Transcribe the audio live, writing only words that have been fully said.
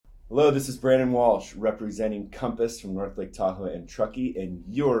Hello, this is Brandon Walsh representing Compass from North Lake Tahoe and Truckee, and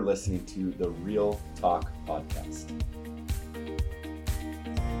you're listening to the Real Talk Podcast.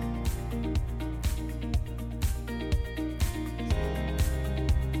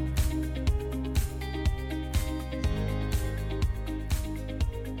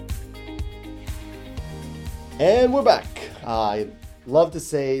 And we're back. I love to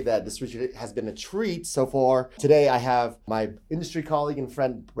say that this retreat has been a treat so far. Today I have my industry colleague and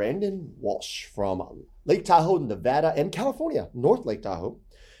friend Brandon Walsh from Lake Tahoe, Nevada, and California, North Lake Tahoe,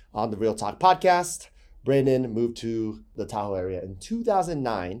 on the Real Talk Podcast. Brandon moved to the Tahoe area in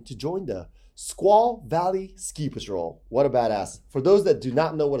 2009 to join the Squaw Valley Ski Patrol. What a badass. For those that do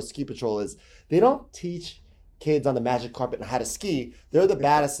not know what a ski patrol is, they don't teach kids on the magic carpet and how to ski. They're the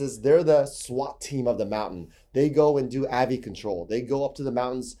badasses. They're the SWAT team of the mountain. They go and do AV control. They go up to the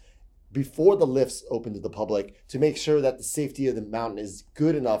mountains before the lifts open to the public to make sure that the safety of the mountain is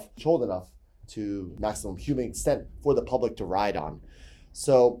good enough, controlled enough to maximum human extent for the public to ride on.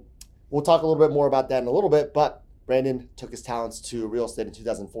 So we'll talk a little bit more about that in a little bit, but Brandon took his talents to real estate in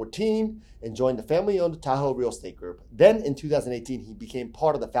 2014 and joined the family-owned Tahoe Real Estate Group. Then in 2018, he became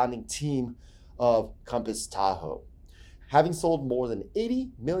part of the founding team of Compass Tahoe. Having sold more than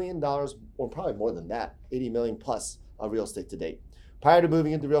 $80 million, or probably more than that, 80 million plus of real estate to date. Prior to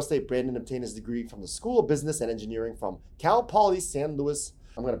moving into real estate, Brandon obtained his degree from the School of Business and Engineering from Cal Poly San Luis,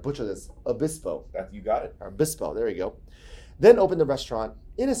 I'm going to butcher this, Obispo. You got it. Obispo, there you go. Then opened a restaurant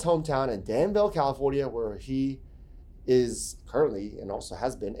in his hometown in Danville, California, where he is currently and also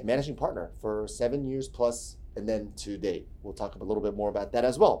has been a managing partner for 7 years plus, and then to date. We'll talk a little bit more about that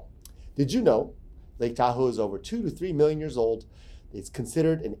as well. Did you know Lake Tahoe is over 2 to 3 million years old? It's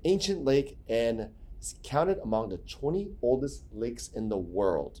considered an ancient lake and is counted among the 20 oldest lakes in the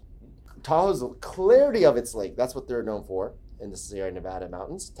world. Tahoe's clarity of its lake, that's what they're known for in the Sierra Nevada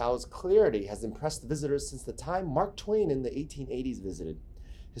mountains. Tahoe's clarity has impressed visitors since the time Mark Twain in the 1880s visited.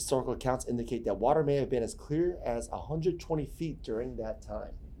 Historical accounts indicate that water may have been as clear as 120 feet during that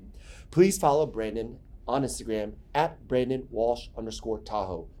time. Please follow Brandon on Instagram at Brandon Walsh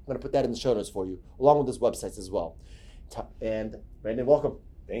 _Tahoe. I'm going to put that in the show notes for you, along with his websites as well. And Brandon, welcome.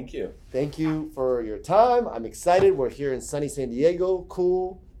 Thank you. Thank you for your time. I'm excited. We're here in sunny San Diego.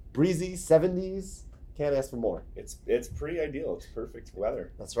 Cool, breezy, 70s. Can't ask for more. It's pretty ideal. It's perfect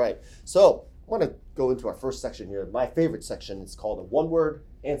weather. That's right. So I want to go into our first section here. My favorite section. It's called the one-word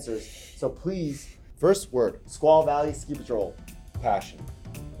answers. So please, first word, Squaw Valley Ski Patrol. Passion.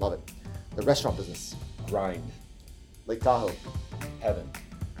 Love it. The restaurant business. Grind. Lake Tahoe. Heaven.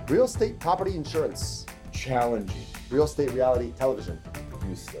 Real estate property insurance. Challenging. Real estate reality television.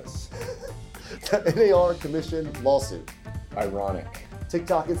 Useless. NAR commission lawsuit. Ironic.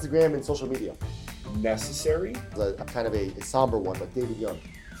 TikTok, Instagram, and social media. Necessary. A kind of a somber one, but David Young.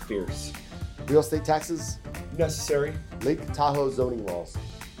 Fierce. Real estate taxes. Necessary. Lake Tahoe zoning laws.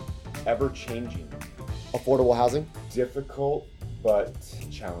 Ever changing. Affordable housing. Difficult but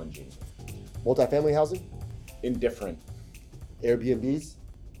challenging. Multifamily housing. Indifferent. Airbnbs.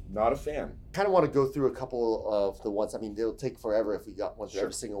 Not a fan. Kind of want to go through a couple of the ones. I mean, it'll take forever if we got one through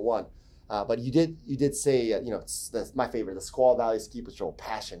every single one. But you did say, that's my favorite, the Squaw Valley Ski Patrol,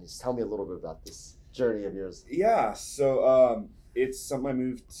 passion. Just tell me a little bit about this journey of yours. Yeah, so it's something I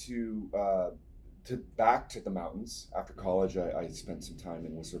moved to back to the mountains after college. I spent some time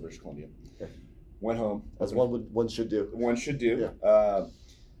in Whistler, British Columbia. Okay. Went home. As one should do. One should do. Yeah.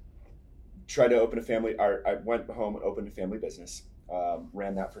 Tried to open a family. I went home and opened a family business.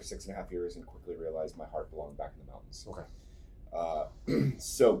 Ran that for 6.5 years and quickly realized my heart belonged back in the mountains. Okay.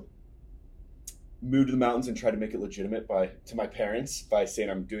 So moved to the mountains and tried to make it legitimate to my parents by saying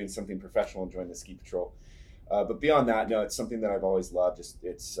I'm doing something professional and join the ski patrol. But beyond that, no, it's something that I've always loved.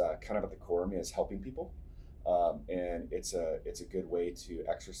 It's kind of at the core of me is helping people. And it's a good way to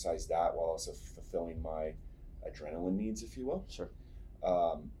exercise that while also fulfilling my adrenaline needs, if you will. Sure.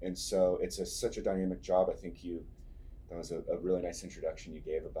 And so it's such a dynamic job. I think that was a really nice introduction you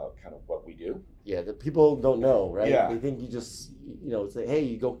gave about kind of what we do. Yeah, the people don't know, right? Yeah. They think you just, say, hey,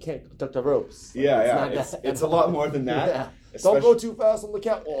 you can't conduct the ropes. It's a lot more than that. Yeah. Don't go too fast on the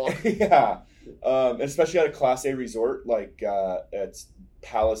catwalk. Yeah. Especially at a Class A resort like at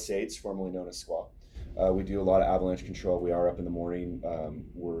Palisades, formerly known as Squaw. We do a lot of avalanche control. We are up in the morning.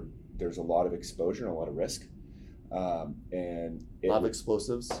 There's a lot of exposure and a lot of risk. And a lot of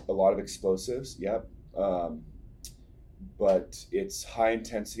explosives. A lot of explosives, yep. But it's high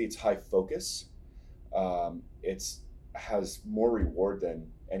intensity, it's high focus. It's has more reward than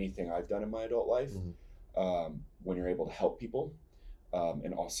anything I've done in my adult life. Mm-hmm. When you're able to help people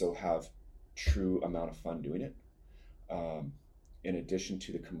and also have true amount of fun doing it. in addition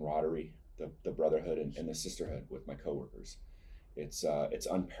to the camaraderie, the brotherhood and the sisterhood with my coworkers, it's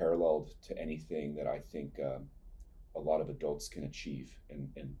unparalleled to anything that I think a lot of adults can achieve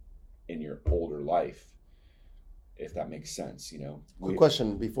in your older life, if that makes sense. Quick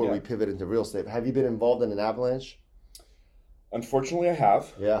question before we pivot into real estate. Have you been involved in an avalanche? Unfortunately, I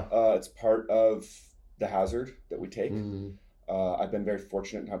have. Yeah. It's part of the hazard that we take. Mm-hmm. I've been very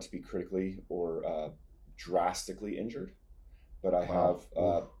fortunate not to be critically or drastically injured, but I have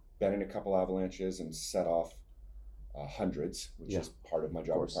been in a couple avalanches and set off hundreds, which is part of my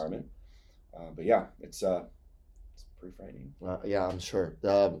job requirement. But yeah, it's pretty frightening. Yeah, I'm sure.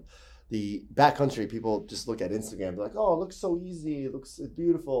 The backcountry people just look at Instagram, they're like, "Oh, it looks so easy, it looks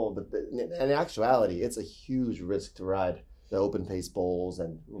beautiful," but in actuality, it's a huge risk to ride the open pace bowls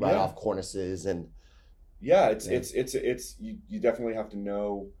and ride off cornices and. Yeah, it's you definitely have to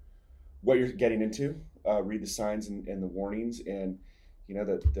know what you're getting into, read the signs and the warnings, and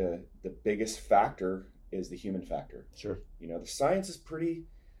the biggest factor is the human factor. Sure. The science is pretty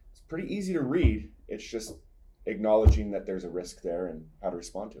easy to read. It's just acknowledging that there's a risk there and how to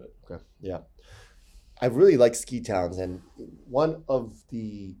respond to it. Okay. Yeah. I really like ski towns, and one of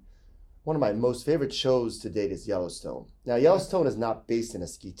my most favorite shows to date is Yellowstone. Now, Yellowstone is not based in a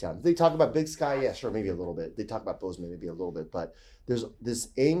ski town. They talk about Big Sky, yeah, sure, maybe a little bit. They talk about Bozeman, maybe a little bit, but there's this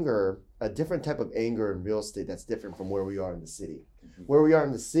anger, a different type of anger in real estate that's different from where we are in the city. Mm-hmm. Where we are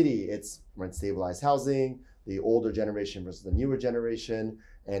in the city, it's rent stabilized housing, the older generation versus the newer generation,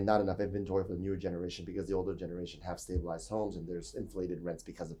 and not enough inventory for the newer generation because the older generation have stabilized homes and there's inflated rents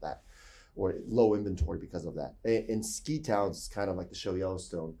because of that, or low inventory because of that. In ski towns, it's kind of like the show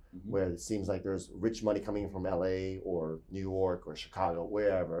Yellowstone, where it seems like there's rich money coming from LA or New York or Chicago,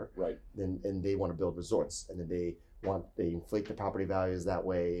 wherever. Right. And they want to build resorts, and then they inflate the property values that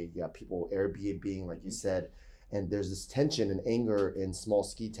way. You got people Airbnb, like you said, and there's this tension and anger in small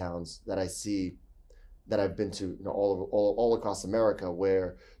ski towns that I see, that I've been to, all across America,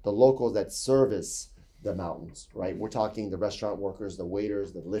 where the locals that service the mountains, right? We're talking the restaurant workers, the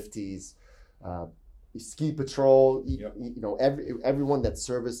waiters, the lifties, ski patrol, everyone that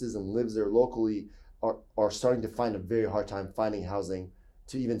services and lives there locally are starting to find a very hard time finding housing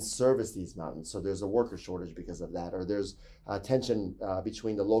to even service these mountains. So there's a worker shortage because of that, or there's tension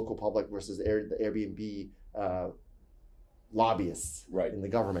between the local public versus the Airbnb lobbyists in the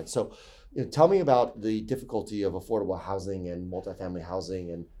government. So tell me about the difficulty of affordable housing and multifamily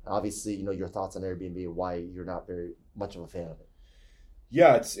housing, and obviously, your thoughts on Airbnb and why you're not very much of a fan of it.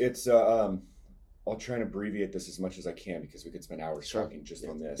 Yeah, it's I'll try and abbreviate this as much as I can because we could spend hours talking just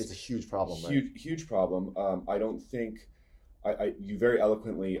on this. It's a huge problem, Huge problem. I don't think you very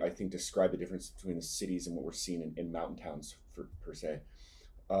eloquently, I think, describe the difference between the cities and what we're seeing in mountain towns per se.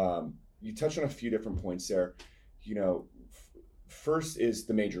 You touched on a few different points there. First is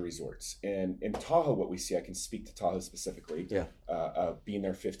the major resorts. And in Tahoe, what we see, I can speak to Tahoe specifically, being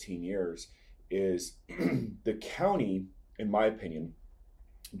there 15 years, is the county, in my opinion,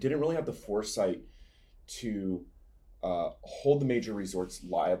 didn't really have the foresight to hold the major resorts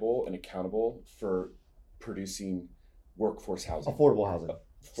liable and accountable for producing workforce housing. Affordable housing.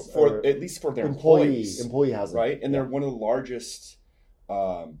 For at least for their employee housing. Right? And they're one of the largest,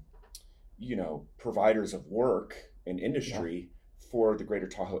 providers of work and industry for the greater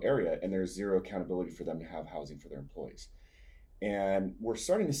Tahoe area, and there's zero accountability for them to have housing for their employees. And we're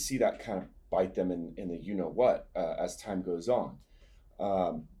starting to see that kind of bite them in the as time goes on.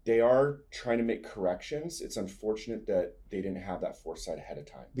 They are trying to make corrections. It's unfortunate that they didn't have that foresight ahead of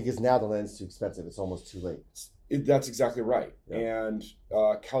time. Because now the land's too expensive. It's almost too late. That's exactly right. Yeah. And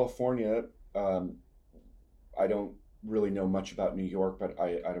California, I don't really know much about New York, but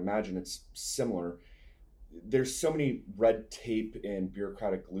I'd imagine it's similar. There's so many red tape and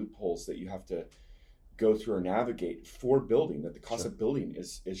bureaucratic loopholes that you have to go through or navigate for building, that the cost of building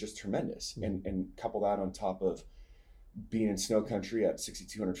is just tremendous. Mm-hmm. And couple that on top of being in snow country at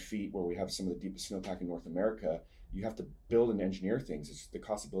 6,200 feet, where we have some of the deepest snowpack in North America, you have to build and engineer things. The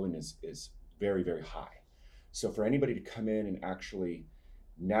cost of building is very, very high. So for anybody to come in and actually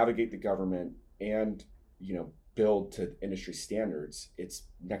navigate the government and, build to industry standards, it's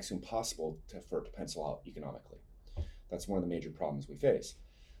next to impossible for it to pencil out economically. That's one of the major problems we face.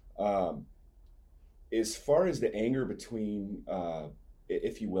 As far as the anger between,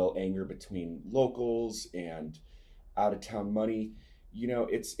 if you will, anger between locals and out-of-town money,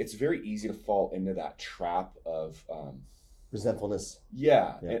 it's very easy to fall into that trap of resentfulness.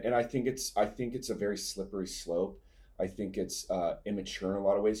 Yeah. And I think it's a very slippery slope. I think it's immature in a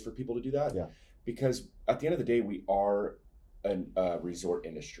lot of ways for people to do that. Yeah. Because at the end of the day, we are a resort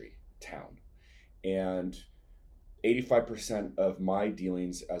industry town, and 85% of my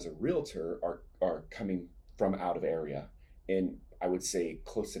dealings as a realtor are coming from out of area. And I would say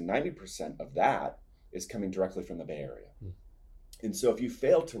close to 90% of that is coming directly from the Bay Area. And so if you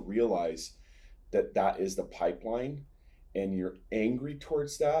fail to realize that that is the pipeline and you're angry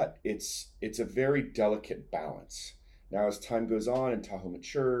towards that, it's a very delicate balance. Now, as time goes on and Tahoe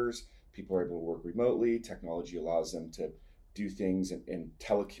matures, people are able to work remotely. Technology allows them to do things and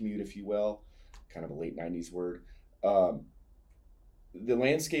telecommute, if you will, kind of a late 90s word. The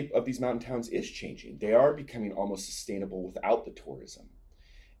landscape of these mountain towns is changing. They are becoming almost sustainable without the tourism.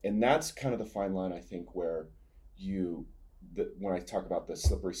 And that's kind of the fine line, I think, where when I talk about the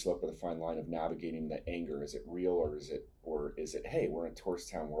slippery slope or the fine line of navigating the anger, is it real or is it, hey, we're in a tourist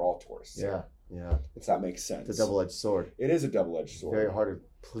town, we're all tourists. Yeah, yeah. If that makes sense. It's a double-edged sword. It is a double-edged sword. Very hard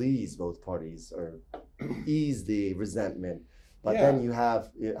to please both parties or ease the resentment. But Yeah. then you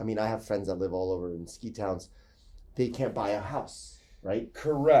have, I mean, I have friends that live all over in ski towns. They can't buy a house, right?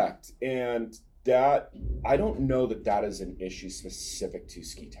 Correct. And that, I don't know that is an issue specific to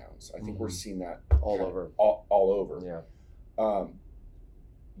ski towns. I think we're seeing that All over. All over. Yeah.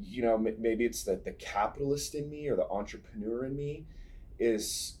 Maybe it's that the capitalist in me or the entrepreneur in me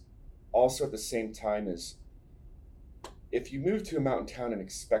is also at the same time as, if you move to a mountain town and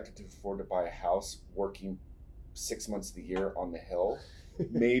expected to afford to buy a house working 6 months of the year on the hill,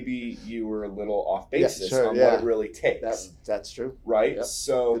 maybe you were a little off basis on what it really takes. That's true. Right? Yep.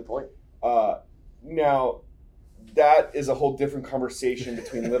 So good point. Now that is a whole different conversation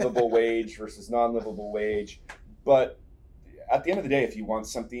between livable wage versus non-livable wage. But at the end of the day, if you want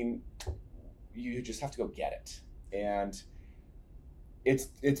something, you just have to go get it. And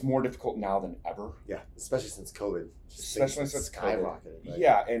it's more difficult now than ever. Yeah, especially since COVID. Especially since skyrocketed. COVID. Right?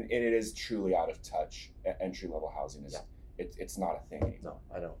 Yeah, and it is truly out of touch. Entry level housing is it's not a thing anymore.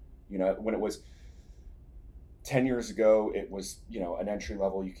 No, I know. You know, when it was 10 years ago, it was, an entry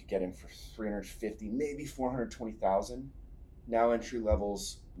level you could get in for 350, maybe 420,000. Now entry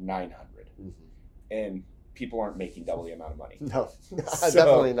level's 900, and people aren't making double the amount of money. No, So,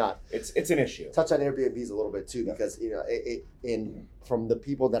 definitely not. It's an issue. Touch on Airbnbs a little bit too, because from the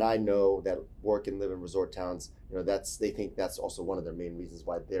people that I know that work and live in resort towns, they think that's also one of their main reasons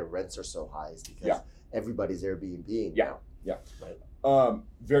why their rents are so high, is because everybody's Airbnb. Yeah. Right.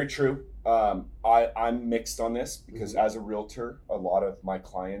 Very true. I'm mixed on this because as a realtor, a lot of my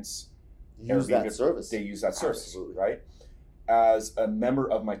clients use that service. They use that service, Absolutely. right? As a member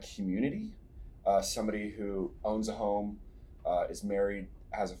of my community, somebody who owns a home, is married,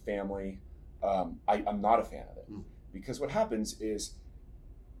 has a family, I'm not a fan of it. Because what happens is,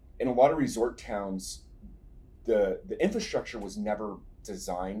 in a lot of resort towns, the infrastructure was never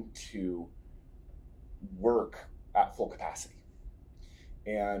designed to work at full capacity.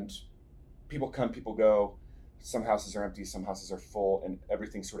 And people come, people go. Some houses are empty, some houses are full, and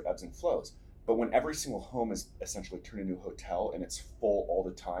everything sort of ebbs and flows. But when every single home is essentially turned into a hotel and it's full all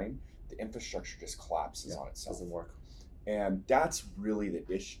the time, the infrastructure just collapses on itself. Doesn't work. And that's really the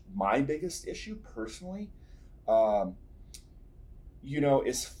issue. My biggest issue personally,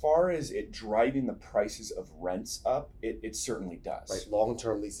 as far as it driving the prices of rents up, it certainly does. Right,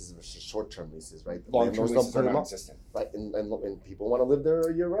 long-term leases versus short-term leases, right? Long-term leases are non-existent. Right, and people want to live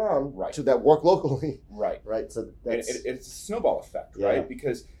there year-round, right? To that work locally, right? Right. So that's it's a snowball effect, right?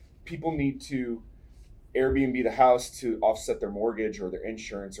 Because people need to Airbnb the house to offset their mortgage or their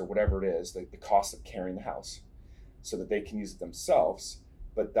insurance or whatever it is, the cost of carrying the house, so that they can use it themselves.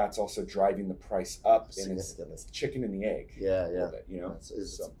 But that's also driving the price up, and it's chicken and the egg. Yeah. Bit,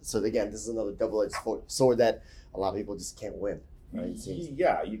 so again, this is another double-edged sword that a lot of people just can't win. Right?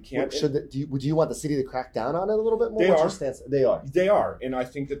 Yeah, you can't. Would you want the city to crack down on it a little bit more? They are. They are, and I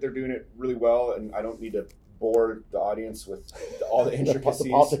think that they're doing it really well. And I don't need to bore the audience with all the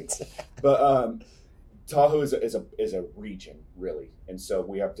intricacies. But Tahoe is a region, really, and so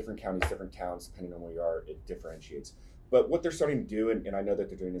we have different counties, different towns, depending on where you are. It differentiates. But what they're starting to do, and I know that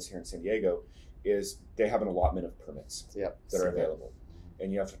they're doing this here in San Diego, is they have an allotment of permits that are available.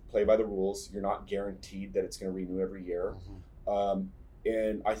 And you have to play by the rules. You're not guaranteed that it's going to renew every year.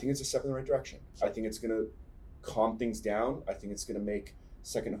 And I think it's a step in the right direction. I think it's going to calm things down. I think it's going to make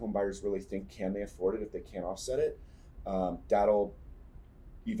second home buyers really think, can they afford it if they can't offset it? That'll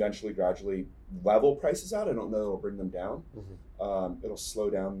eventually, gradually level prices out. I don't know it'll bring them down. It'll slow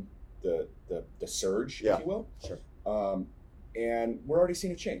down the surge, if you will. Sure. And we're already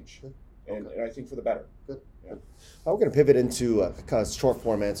seeing a change, and I think for the better. Good. Yeah. We're going to pivot into kind of short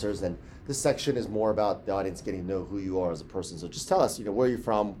form answers, and this section is more about the audience getting to know who you are as a person. So just tell us, where you're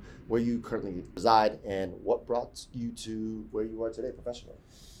from, where you currently reside, and what brought you to where you are today professionally.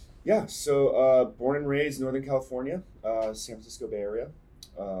 Yeah, so born and raised Northern California, San Francisco Bay Area.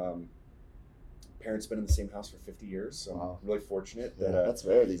 Parents been in the same house for 50 years, so Wow. I'm really fortunate Yeah, that that's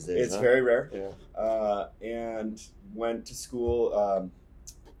rare these days. it's huh? very rare. Yeah. And went to school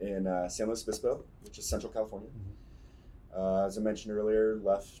in San Luis Obispo, which is Central California. As I mentioned earlier,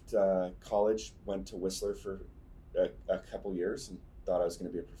 left college, went to Whistler for a couple years, and thought I was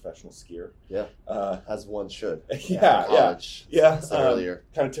going to be a professional skier. Yeah. As one should. Yeah, College. yeah. Said earlier.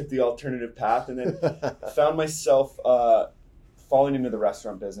 Kind of took the alternative path, and then found myself falling into the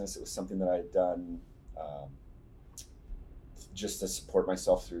restaurant business. It was something that I had done just to support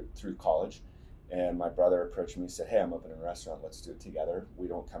myself through college. And my brother approached me and said, "Hey, I'm opening a restaurant. Let's do it together. We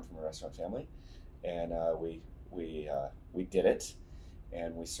don't come from a restaurant family," and we did it,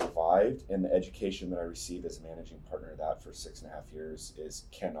 and we survived. And the education that I received as a managing partner of that for 6.5 years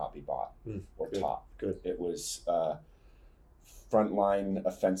cannot be bought or taught. Good. It was frontline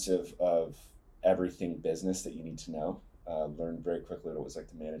offensive of everything business that you need to know. Learned very quickly what it was like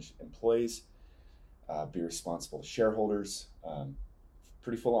to manage employees, be responsible to shareholders.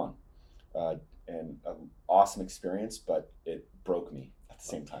 Pretty full on, and an awesome experience, but it broke me at the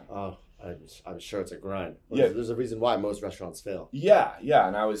same time. Oh, I'm sure it's a grind. Yeah. There's a reason why most restaurants fail. Yeah,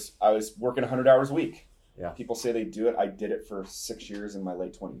 and I was working 100 hours a week. Yeah. People say they do it. I did it for 6 years in my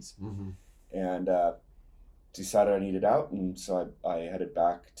late 20s, and decided I needed out, and so I headed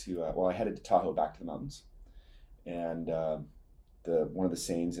back to I headed to Tahoe, back to the mountains, and one of the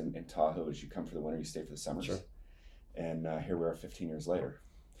sayings in Tahoe is you come for the winter, you stay for the summers. Sure. And here we are 15 years later.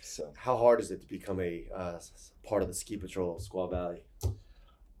 So how hard is it to become a part of the ski patrol, Squaw Valley?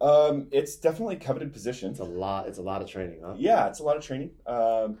 It's definitely a coveted position. It's a lot of training, huh? Yeah, it's a lot of training.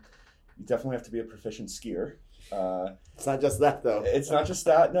 You definitely have to be a proficient skier. It's not just that, though. It's not just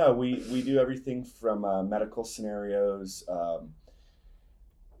that. No, we do everything from medical scenarios.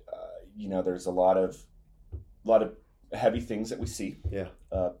 There's a lot of heavy things that we see. Yeah.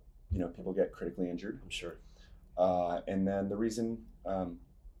 People get critically injured. I'm sure. And then the reason, I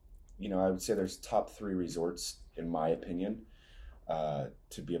would say there's top 3 resorts, in my opinion,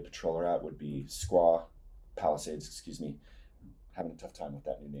 to be a patroller at would be Squaw, Palisades, having a tough time with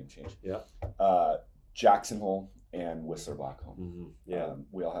that new name change. Yeah. Jackson Hole and Whistler Blackcomb. Mm-hmm. Yeah.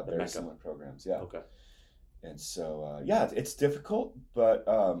 We all have very similar programs. Yeah. Okay. And so, it's difficult, but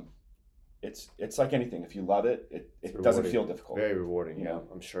it's like anything. If you love it, it doesn't feel difficult. Very rewarding. Yeah,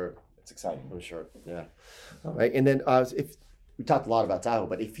 I'm sure. It's exciting. I'm sure. Yeah. All right. And then if we talked a lot about Tahoe,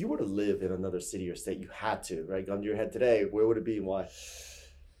 but if you were to live in another city or state, you had to, right? Gun to your head today, where would it be and why?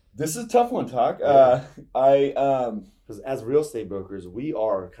 This is a tough one, Talk. Because as real estate brokers, we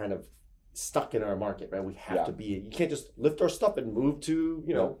are kind of stuck in our market, right? We have to be. You can't just lift our stuff and move to,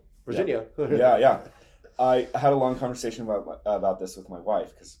 Virginia. Yeah. I had a long conversation about this with my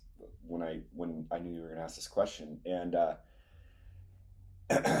wife, because when I knew you were going to ask this question, and the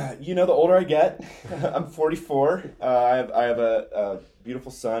older I get, I'm 44. I have a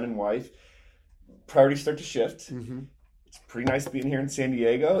beautiful son and wife. Priorities start to shift. Mm-hmm. It's pretty nice being here in San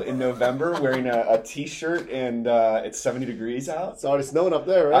Diego in November, wearing a t-shirt, and it's 70 degrees out. It's already snowing up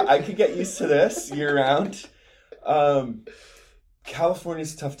there, right? I could get used to this year round.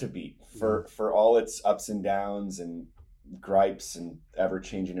 California's tough to beat for all its ups and downs and gripes and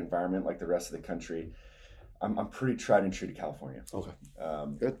ever-changing environment like the rest of the country. I'm pretty tried and true to California. Okay.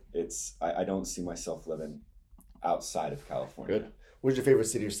 Good. I don't see myself living outside of California. Good. What's your favorite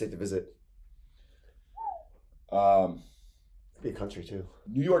city or state to visit? Be a country too.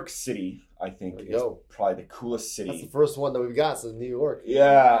 New York City, I think, is probably the coolest city. That's the first one that we've got, so New York.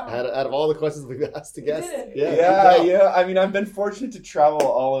 Yeah. Out of all the questions we've asked to guests. Yeah. I mean, I've been fortunate to travel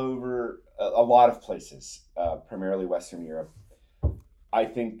all over a lot of places, primarily Western Europe. I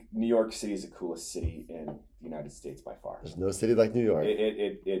think New York City is the coolest city in the United States by far. There's no city like New York.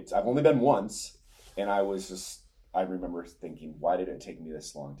 I've only been once, and I remember thinking, why did it take me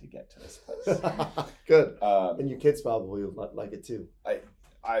this long to get to this place? Good. And your kids probably like it too.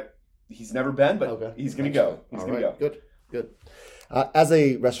 He's never been, but he's going to go. He's going to go. Good. As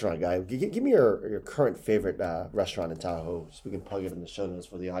a restaurant guy, give me your current favorite restaurant in Tahoe so we can plug it in the show notes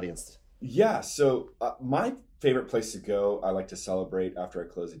for the audience. Yeah, so my favorite place to go, I like to celebrate after I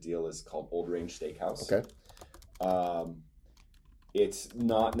close a deal, is called Old Range Steakhouse. Okay. It's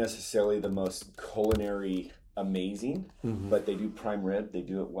not necessarily the most culinary amazing, but they do prime rib. They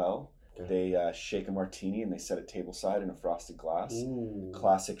do it well. Okay. They shake a martini and they set it tableside in a frosted glass. Ooh.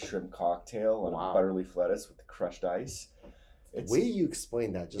 Classic shrimp cocktail on a butterleaf lettuce with the crushed ice. The way you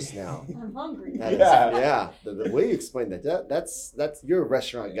explained that just now. I'm hungry. The way you explained that's you're a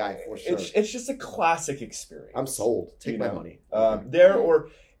restaurant guy for sure. It's just a classic experience. I'm sold. Take my money. There, or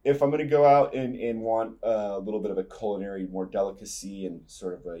if I'm going to go out and want a little bit of a culinary, more delicacy and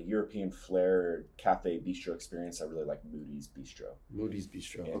sort of a European flair cafe bistro experience, I really like Moody's Bistro. Moody's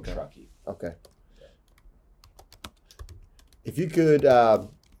Bistro. In Okay. Truckee. Okay. If you could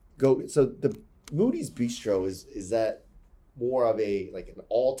go, so the Moody's Bistro is that more of a like an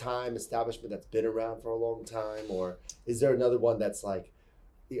all-time establishment that's been around for a long time, or is there another one that's like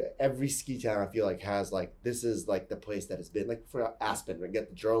every ski town I feel like has like this is like the place that has been like for Aspen, we get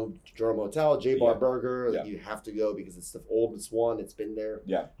the Jerome Hotel, J Bar Burger, like you have to go because it's the oldest one, it's been there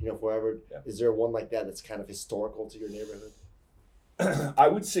forever. Is there one like that that's kind of historical to your neighborhood? I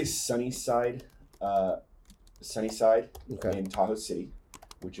would say Sunnyside in Tahoe City,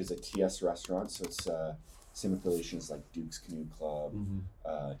 which is a TS restaurant, so it's same affiliations like Duke's Canoe Club,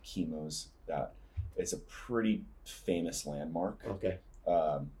 Chemo's. That it's a pretty famous landmark. Okay.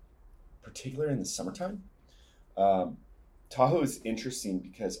 Particularly in the summertime. Tahoe is interesting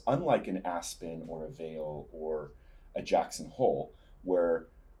because unlike an Aspen or a Vail or a Jackson Hole, where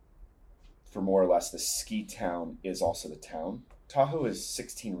for more or less the ski town is also the town, Tahoe is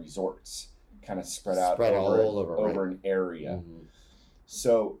 16 resorts kind of spread out over an area. Mm-hmm.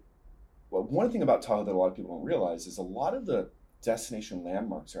 So one thing about Tahoe that a lot of people don't realize is a lot of the destination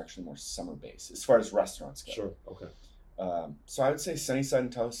landmarks are actually more summer-based as far as restaurants go. Sure, okay. So I would say Sunnyside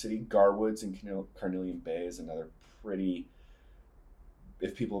and Tahoe City, Garwoods and Carnelian Bay is another pretty,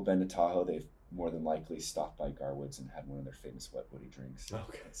 if people have been to Tahoe, they've more than likely stopped by Garwoods and had one of their famous wet woody drinks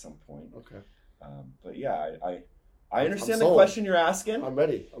at some point. Okay. But yeah, I understand the question you're asking. I'm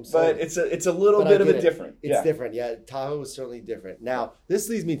ready. I'm sold. But it's a little bit of a different. It's different. Yeah, Tahoe is certainly different. Now, this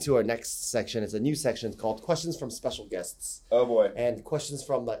leads me to our next section. It's a new section called Questions from Special Guests. Oh, boy. And questions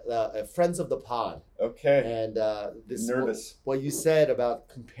from friends of the pod. Okay. And this nervous. What you said about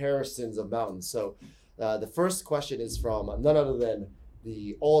comparisons of mountains. So the first question is from none other than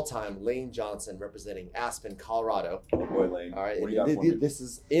the all-time Lane Johnson representing Aspen, Colorado. Oh, boy, Lane. All right. What do you got for me? This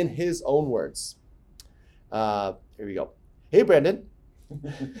is in his own words. Here we go. Hey, Brandon.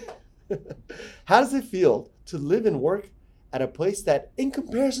 How does it feel to live and work at a place that, in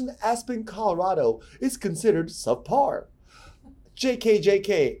comparison to Aspen, Colorado, is considered subpar?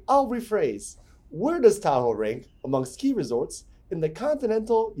 JK, I'll rephrase. Where does Tahoe rank among ski resorts in the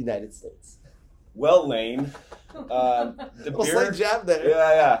continental United States? Well, Lane, the beer... Slight jab there.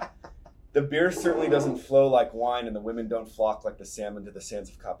 Yeah. The beer certainly doesn't flow like wine, and the women don't flock like the salmon to the sands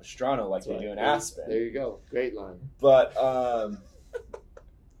of Capistrano like they do in Aspen. There you go. Great line. But,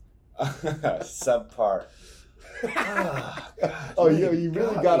 subpar. Oh, you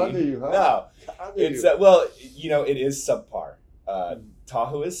really got under you, huh? No. It's, it is subpar.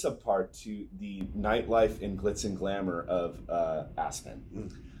 Tahoe is subpar to the nightlife and glitz and glamour of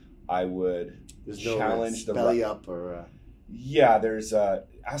Aspen. I would challenge the belly up or... Yeah, there's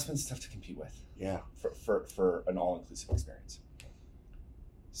Aspen's tough to compete with. Yeah, for an all-inclusive experience.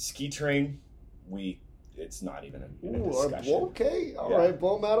 Ski terrain, it's not even a discussion. Okay, all right,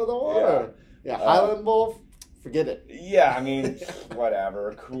 blow them out of the water. Yeah, Highland Bowl, forget it. Yeah, I mean,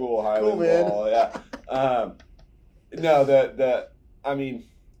 whatever, cool Highland man. Bowl. Yeah. No, I mean,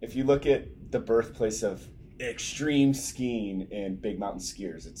 if you look at the birthplace of extreme skiing and big mountain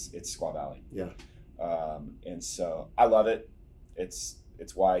skiers, it's Squaw Valley. Yeah. And so I love it. It's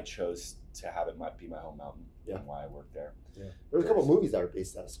why I chose to have it be my home mountain. Yeah. And why I work there. Yeah. There's a couple of movies that are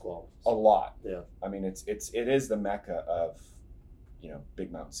based out of Squaw. A lot. Yeah. I mean, it is the mecca of,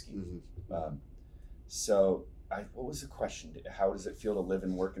 big mountain skiing. Mm-hmm. So what was the question? How does it feel to live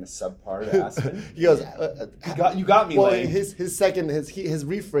and work in a subpar to Aspen? He goes, you got me, well, Lane. his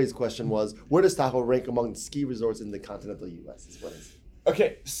rephrase question was, where does Tahoe rank among ski resorts in the continental U.S.? Is what is.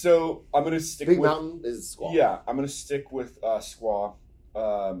 Okay, so I'm going to stick Big with... Mountain is Squaw. Yeah, I'm going to stick with Squaw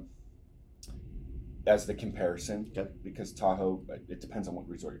as the comparison. Okay. Because Tahoe, it depends on what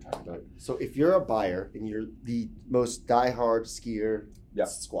resort you're talking about. So if you're a buyer and you're the most diehard skier,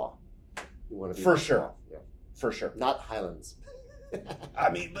 Squaw. You want to be For sure. Yeah. For sure. Not Highlands. I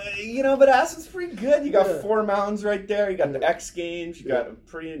mean, but Aspen's pretty good. You got 4 mountains right there. You got the X Games. You got a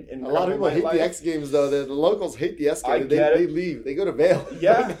pretty incredible A lot of people hate the X Games, though. The locals hate the X Games. They leave. They go to Vail.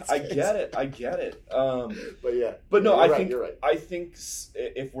 Yeah, I get it. But yeah. But no, You're right. I think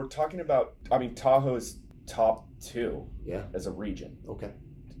if we're talking about, Tahoe is top 2 as a region. Okay.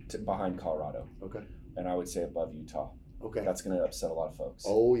 Behind Colorado. Okay. And I would say above Utah. Okay. That's going to upset a lot of folks.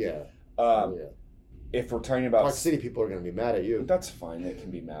 Oh, yeah. if we're talking about Park City people are going to be mad at you. that's fine. They can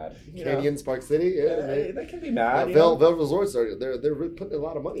be mad. Canyons, Park City, They can be mad. Vail Resorts they're putting a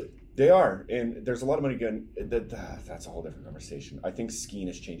lot of money. They are, and there's a lot of money going. That's a whole different conversation. I think skiing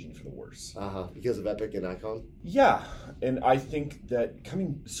is changing for the worse. Because of Epic and Icon. Yeah, and I think that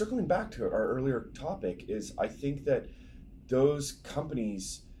circling back to our earlier topic is I think that those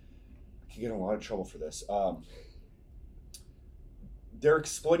companies can get in a lot of trouble for this. They're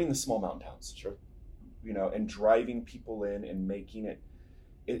exploiting the small mountain towns. Sure. And driving people in and making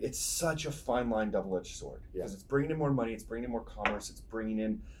it's such a fine line, double-edged sword. Because it's bringing in more money, it's bringing in more commerce, it's bringing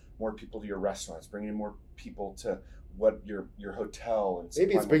in more people to your restaurants, bringing in more people to your hotel, and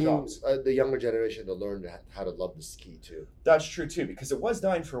maybe it's bringing the younger generation to learn how to love the ski too. That's true too, because it was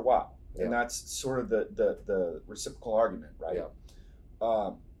dying for a while, and that's sort of the reciprocal argument, right?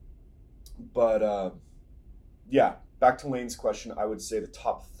 Yeah. Back to Lane's question, I would say the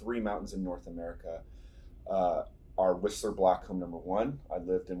top 3 mountains in North America are Whistler Blackcomb, number 1. I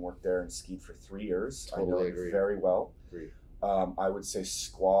lived and worked there and skied for 3 years. Totally I know agree. it very well. Agree. I would say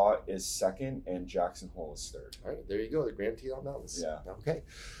Squaw is 2nd and Jackson Hole is 3rd. All right, there you go. The Grand Teton Mountains. Yeah. Okay.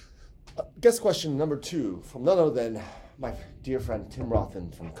 Guest question number 2 from none other than my dear friend Tim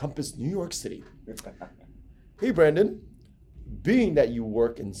Rothen from Compass, New York City. Hey, Brandon. Being that you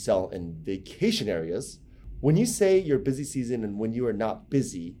work and sell in vacation areas, when you say your busy season and when you are not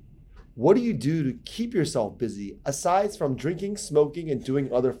busy, what do you do to keep yourself busy aside from drinking, smoking, and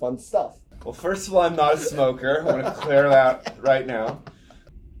doing other fun stuff? Well, first of all, I'm not a smoker. I want to clear that right now.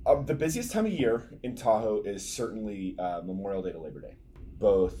 The busiest time of year in Tahoe is certainly Memorial Day to Labor Day,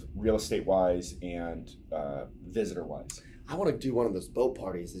 both real estate-wise and visitor-wise. I want to do one of those boat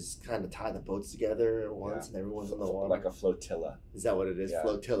parties. Just kind of tie the boats together at once and everyone's in the water. Like a flotilla. Is that what it is? Yeah.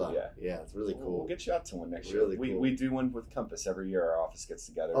 Flotilla. Yeah. Yeah, it's really cool. We'll get you out to one next Really year. cool. We do one with Compass every year. Our office gets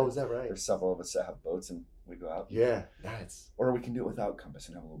together. Oh, is that right? There's several of us that have boats and we go out. Yeah, nice. Or we can do it without Compass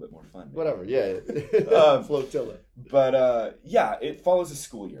and have a little bit more fun. Maybe. Whatever, yeah. Flotilla. But yeah, it follows a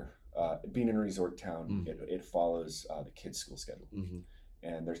school year. Being in a resort town, it follows the kids' school schedule. Mm-hmm.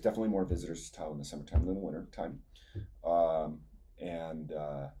 And there's definitely more visitors to Tahoe in the summertime than the winter time.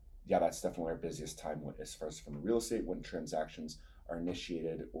 Yeah, that's definitely our busiest time as far as from the real estate when transactions are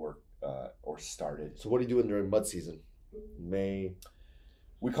initiated or started. So what are you doing during mud season? May?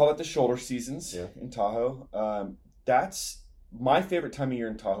 We call it the shoulder seasons in Tahoe. That's my favorite time of year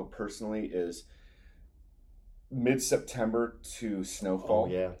in Tahoe personally is mid-September to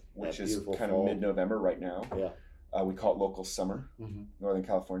snowfall, which is kind of mid-November right now. Yeah. We call it local summer. Mm-hmm. Northern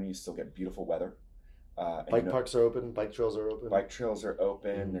California, you still get beautiful weather. Bike parks are open. Bike trails are open. Bike trails are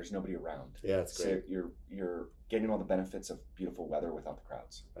open. Mm-hmm. There's nobody around. Yeah, it's great. So you're getting all the benefits of beautiful weather without the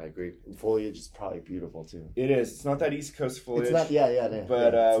crowds. I agree. And foliage is probably beautiful too. It is. It's not that East Coast foliage. It's not. Yeah.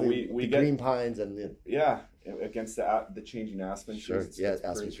 But we get green pines and against the changing aspen trees. It's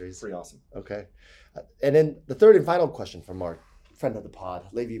aspen trees. Pretty awesome. Okay, and then the third and final question from our friend of the pod,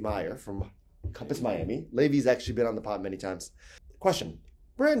 Levi Meyer from Compass Miami. Levi's actually been on the pod many times. Question,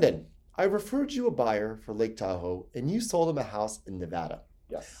 Brandon. I referred you a buyer for Lake Tahoe, and you sold him a house in Nevada.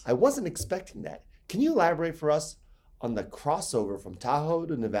 Yes. I wasn't expecting that. Can you elaborate for us on the crossover from Tahoe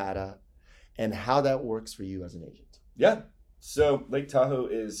to Nevada and how that works for you as an agent? Yeah. So Lake Tahoe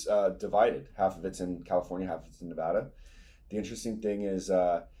is divided. Half of it's in California, half of it's in Nevada. The interesting thing is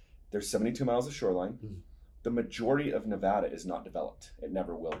there's 72 miles of shoreline. Mm-hmm. The majority of Nevada is not developed. It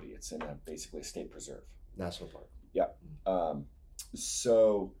never will be. It's in basically a state preserve. National park. Yeah.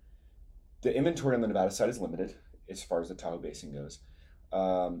 So the inventory on the Nevada side is limited as far as the Tahoe Basin goes.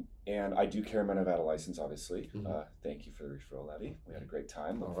 And I do carry my Nevada license, obviously. Mm-hmm. Thank you for the referral, Levy. We had a great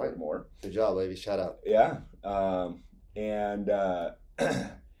time. Look forward to more. Good job, Levy. Shout out. Yeah.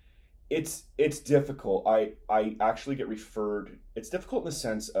 It's difficult. I actually get referred. It's difficult in the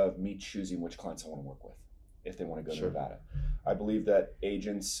sense of me choosing which clients I want to work with if they want to go to Nevada. I believe that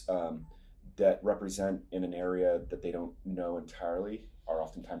agents that represent in an area that they don't know entirely are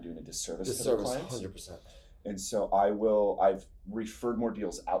oftentimes doing a disservice to their clients. 100%. And so I've referred more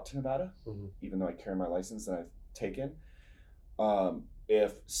deals out to Nevada, even though I carry my license than I've taken.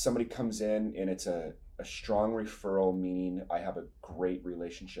 If somebody comes in and it's a strong referral, meaning I have a great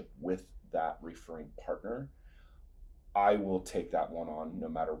relationship with that referring partner, I will take that one on no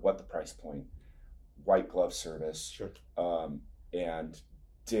matter what the price point, white glove service, and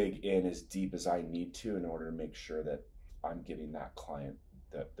dig in as deep as I need to in order to make sure that I'm giving that client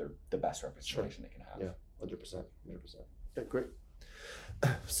the best representation they can have. Yeah, 100%. Okay, great.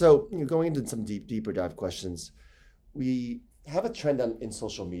 So going into some deeper dive questions, we have a trend in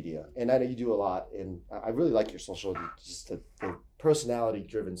social media, and I know you do a lot, and I really like your social, just the personality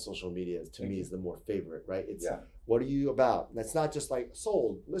driven social media to me is the more favorite, right? It's what are you about? And it's not just like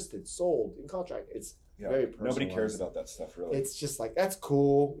sold, listed, sold, in contract. It's very personal. Nobody cares about that stuff, really. It's just like, that's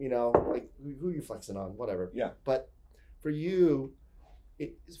cool, like who are you flexing on, whatever. Yeah. But for you,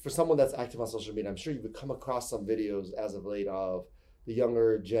 for someone that's active on social media, I'm sure you've come across some videos as of late of the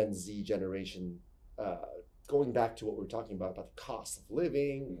younger Gen Z generation, going back to what we were talking about the cost of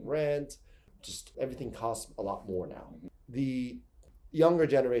living, rent, just everything costs a lot more now. The younger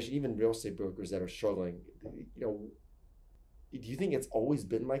generation, even real estate brokers that are struggling, do you think it's always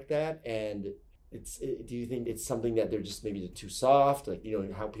been like that? And do you think it's something that they're just maybe too soft? Like,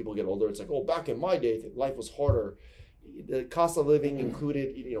 how people get older, it's like, oh, back in my day, life was harder. The cost of living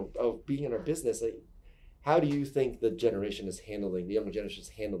included, of being in our business. Like, how do you think the younger generation is handling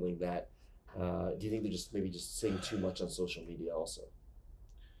that? Do you think they're just saying too much on social media also?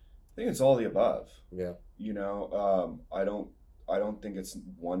 I think it's all the above. Yeah. I don't think it's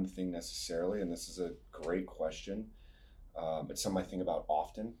one thing necessarily, and this is a great question. It's something I think about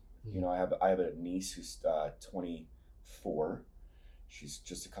often. Mm-hmm. I have a niece who's 24. She's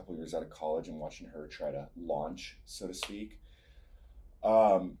just a couple years out of college, and watching her try to launch, so to speak.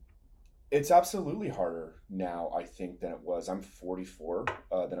 It's absolutely harder now, I think, than it was. I'm 44,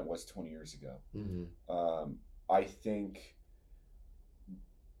 than it was 20 years ago. Mm-hmm. I think,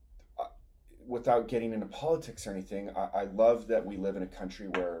 without getting into politics or anything, I love that we live in a country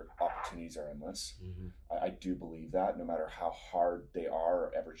where opportunities are endless. Mm-hmm. I do believe that no matter how hard they are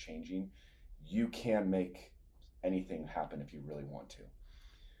or ever changing, you can make anything happen if you really want to.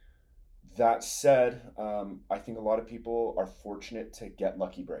 That said, I think a lot of people are fortunate to get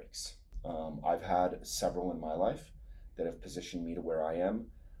lucky breaks. I've had several in my life that have positioned me to where I am.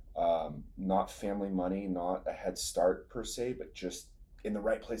 Not family money, not a head start per se, but just in the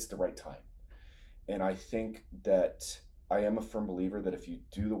right place at the right time. And I think that I am a firm believer that if you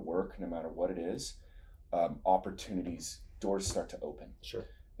do the work, no matter what it is, opportunities, doors start to open. Sure.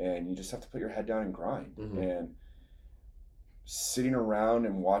 And you just have to put your head down and grind. Mm-hmm. And sitting around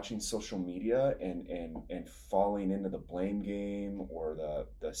and watching social media and falling into the blame game or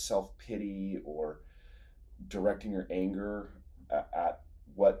the self-pity or directing your anger at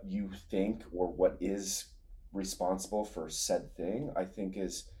what you think or what is responsible for said thing, I think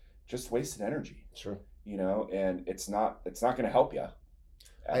is just wasted energy. Sure. And it's not going to help you.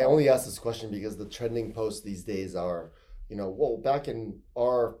 I only ask this question because the trending posts these days are, back in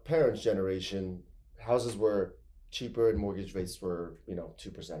our parents' generation, houses were cheaper and mortgage rates were, 2% or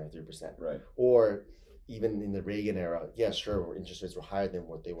 3%. Right. Or even in the Reagan era, sure, interest rates were higher than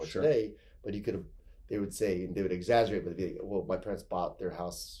what they were today, but they would say, and they would exaggerate, but they'd be like, well, my parents bought their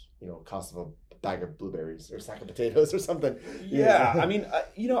house, cost of a bag of blueberries or a sack of potatoes or something. Yeah. I mean,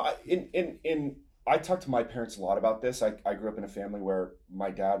 I talk to my parents a lot about this. I grew up in a family where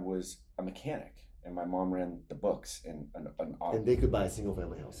my dad was a mechanic and my mom ran the books and they could buy a single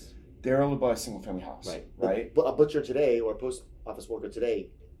family house. They're able to buy a single family house. Right. But a butcher today or a post office worker today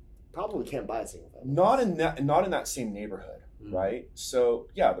probably can't buy a single family. Not in that same neighborhood. Mm-hmm. Right. So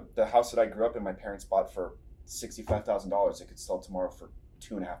the house that I grew up in, my parents bought for $65,000. They could sell tomorrow for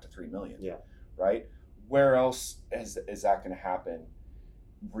 $2.5 to $3 million. Yeah. Right. Where else is that going to happen,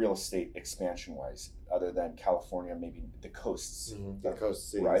 real estate expansion wise, other than California, maybe the coasts? Mm-hmm. The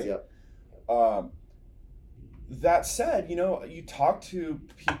coast cities, right. Yeah. That said, you talk to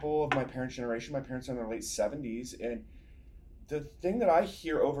people of my parents' generation. My parents are in their late 70s, and the thing that I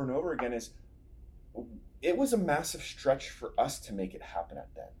hear over and over again is, it was a massive stretch for us to make it happen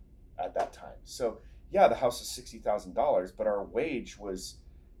at that time. So the house was $60,000, but our wage was,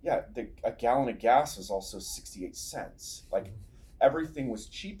 a gallon of gas was also 68 cents. Like, everything was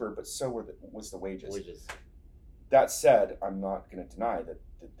cheaper, but so was the wages. That said, I'm not going to deny that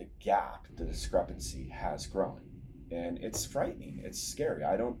the gap, the discrepancy has grown, and it's frightening. It's scary.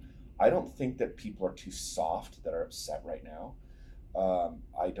 I don't think that people are too soft that are upset right now.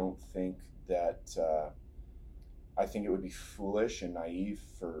 I don't think that. I think it would be foolish and naive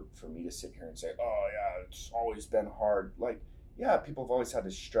for me to sit here and say, "Oh yeah, it's always been hard." Like, people have always had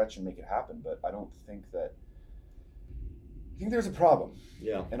to stretch and make it happen, but I don't think that. I think there's a problem.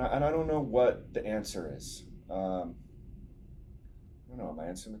 Yeah. And I don't know what the answer is. I don't know. Am I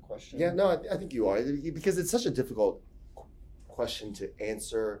answering the question? Yeah, no, I think you are, because it's such a difficult question to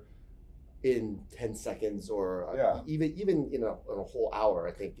answer in 10 seconds or even in a whole hour.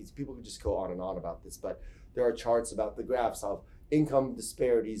 I think these people could just go on and on about this, but there are charts about the graphs of income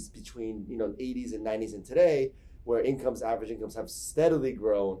disparities between 80s and 90s and today, where average incomes have steadily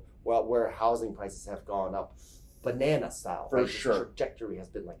grown, while where housing prices have gone up banana style. For sure. The trajectory has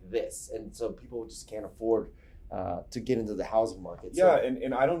been like this, and so people just can't afford to get into the housing market. Yeah,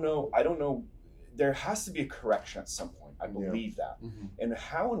 and I don't know. There has to be a correction at some point. I believe that. Mm-hmm. And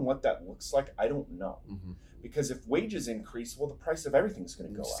how and what that looks like, I don't know. Mm-hmm. Because if wages increase, well, the price of everything's going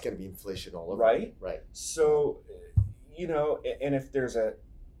to go up. It's just going to be inflation all over. Right? Right. So, and if there's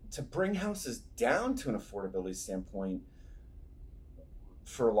to bring houses down to an affordability standpoint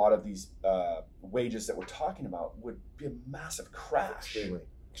for a lot of these wages that we're talking about would be a massive crash.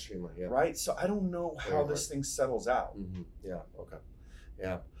 Extremely, yeah. Right? So I don't know how this thing settles out. Mm-hmm. Yeah, okay.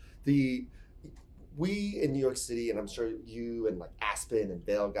 Yeah. We in New York City, and I'm sure you and like Aspen and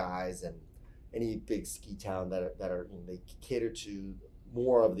Vail guys and any big ski town that are they cater to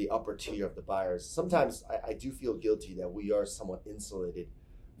more of the upper tier of the buyers. Sometimes I do feel guilty that we are somewhat insulated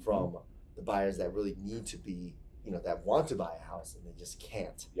from the buyers that really need to be, that want to buy a house and they just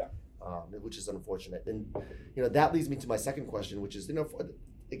can't. Yeah. Which is unfortunate. And, that leads me to my second question, which is,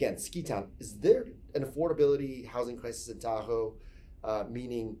 again, ski town, is there an affordability housing crisis in Tahoe?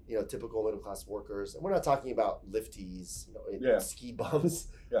 Meaning, typical middle class workers, and we're not talking about lifties, ski bums,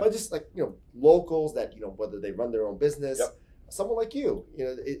 but just like locals that whether they run their own business, someone like you,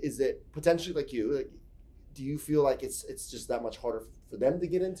 is it potentially like you? Like, do you feel like it's just that much harder for them to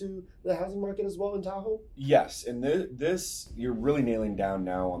get into the housing market as well in Tahoe? Yes, and this you're really nailing down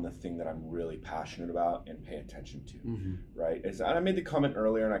now on the thing that I'm really passionate about and pay attention to, right? And I made the comment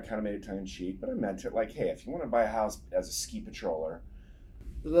earlier, and I kind of made it tongue in cheek, but I meant it like, hey, if you want to buy a house as a ski patroller.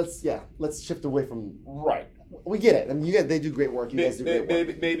 Let's shift away from right. We get it. I mean, they do great work. You guys do great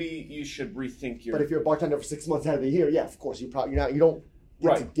work. Maybe you should rethink your. But if you're a bartender for 6 months out of the year, yeah, of course you don't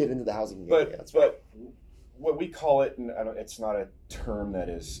get to get into the housing. But what we call it, and it's not a term that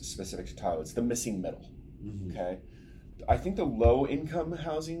is specific to Tahoe. It's the missing middle. Mm-hmm. Okay, I think the low income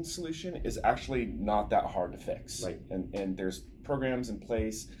housing solution is actually not that hard to fix. Right. And there's programs in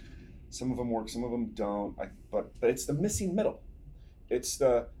place. Some of them work, some of them don't. But it's the missing middle. It's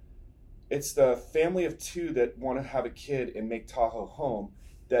the family of two that want to have a kid and make Tahoe home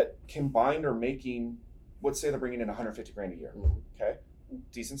that combined are making, let's say they're bringing in $150,000 a year. Mm-hmm. Okay,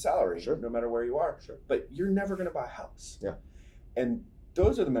 decent salary, sure, no matter where you are. Sure, but you're never going to buy a house. Yeah, and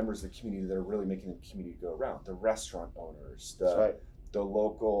those are the members of the community that are really making the community go around. The restaurant owners, the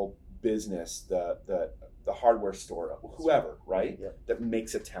local business, the hardware store, whoever, right? Yeah. That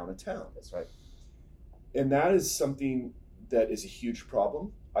makes a town a town. That's right. And that is something that is a huge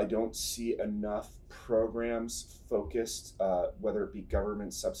problem. I don't see enough programs focused, whether it be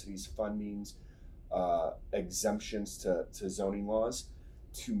government subsidies, fundings, exemptions to zoning laws,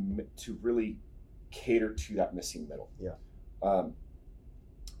 to really cater to that missing middle. Yeah.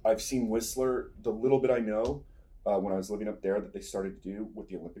 I've seen Whistler, the little bit I know, when I was living up there that they started to do with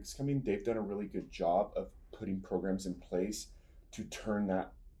the Olympics coming, they've done a really good job of putting programs in place to turn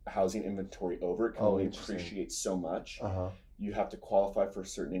that housing inventory over. It can only appreciate so much. You have to qualify for a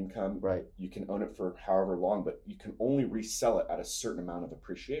certain income. Right. You can own it for however long, but you can only resell it at a certain amount of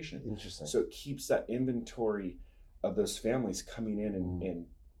appreciation. Interesting. So it keeps that inventory of those families coming in and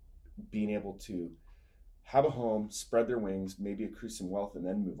being able to have a home, spread their wings, maybe accrue some wealth, and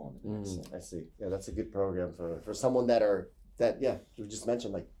then move on to the next thing. I see. Yeah, that's a good program for someone you just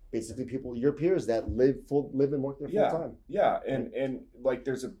mentioned, like basically people, your peers that live and work there full time. Yeah, and like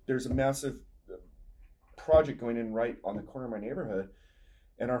there's a massive project going in right on the corner of my neighborhood,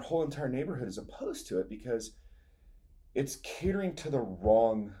 and our whole entire neighborhood is opposed to it because it's catering to the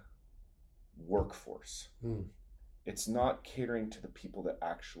wrong workforce. It's not catering to the people that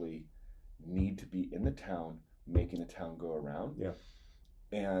actually need to be in the town, making the town go around. Yeah.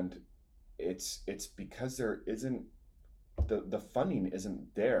 And it's because there isn't the funding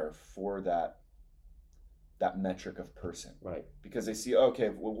isn't there for that metric of person. Right. Because they see, okay,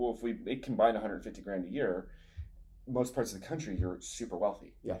 well, if we combine $150,000 a year, most parts of the country, you're super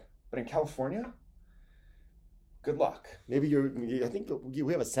wealthy. Yeah. But in California, good luck. Maybe I think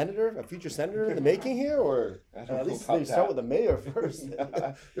we have a future senator in the making here, or at least they start with the mayor first.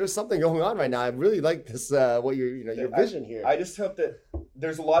 There's something going on right now. I really like this, your vision here. I just hope that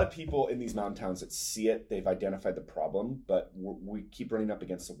there's a lot of people in these mountain towns that see it. They've identified the problem, but we keep running up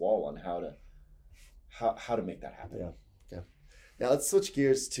against the wall on how to make that happen. Yeah. Now let's switch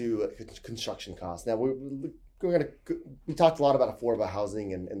gears to construction costs. Now we talked a lot about affordable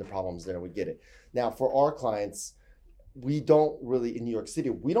housing and the problems there. We get it. Now for our clients, we don't really, in New York City,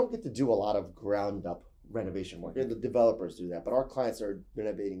 we don't get to do a lot of ground up renovation work. The developers do that, but our clients are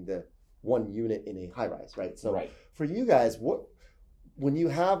renovating the one unit in a high rise, right? So for you guys, when you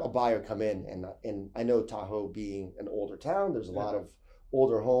have a buyer come in, and I know Tahoe being an older town, there's a lot of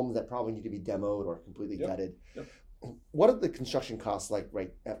older homes that probably need to be demoed or completely gutted. Yep. what are the construction costs like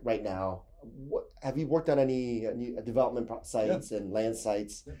right now? What have you worked on any development sites and land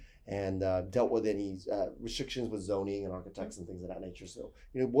sites, and dealt with any restrictions with zoning and architects and things of that nature? So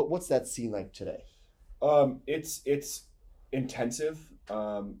what's that scene like today? It's intensive.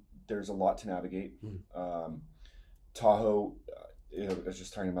 There's a lot to navigate. Tahoe. I was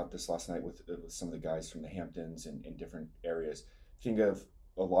just talking about this last night with some of the guys from the Hamptons and in different areas. Think of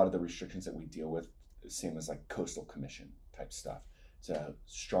a lot of the restrictions that we deal with, same as like coastal commission type stuff. It's a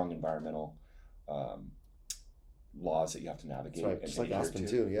strong environmental laws that you have to navigate. That's right. Just like Aspen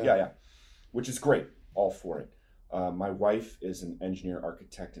too. Yeah. Which is great. All for it. My wife is an engineer,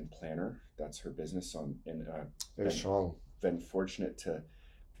 architect, and planner. That's her business. So very strong. Been fortunate to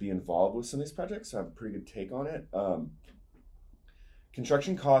be involved with some of these projects, so I have a pretty good take on it.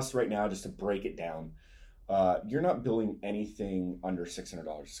 Construction costs right now, just to break it down, you're not building anything under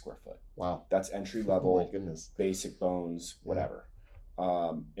 $600 a square foot. Wow. That's entry level, Oh my goodness. basic bones, whatever.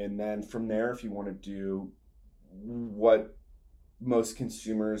 And then from there, if you want to do what most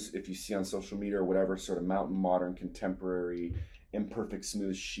consumers, if you see on social media or whatever, sort of mountain modern, contemporary, imperfect,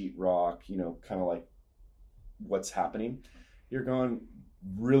 smooth sheetrock, kind of like what's happening, you're going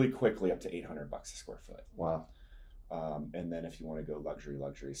really quickly up to $800 a square foot. Wow. And then if you want to go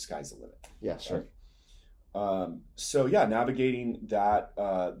luxury, sky's the limit. Yeah, sure. So yeah, navigating that,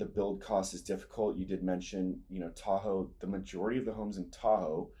 the build cost is difficult. You did mention, Tahoe, the majority of the homes in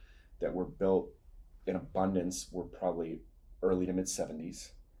Tahoe that were built in abundance were probably early to mid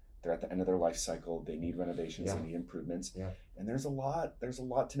 70s. They're at the end of their life cycle. They need renovations, they need improvements. Yeah. And there's a lot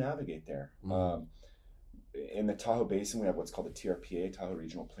to navigate there. In the Tahoe Basin, we have what's called the TRPA, Tahoe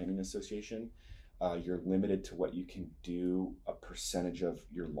Regional Planning Association. You're limited to what you can do. A percentage of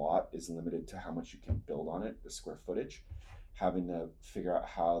your lot is limited to how much you can build on it, the square footage. Having to figure out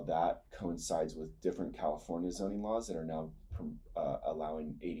how that coincides with different California zoning laws that are now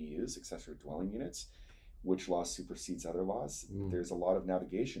allowing ADUs, accessory dwelling units, which law supersedes other laws. There's a lot of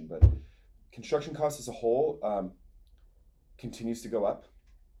navigation, but construction costs as a whole continues to go up.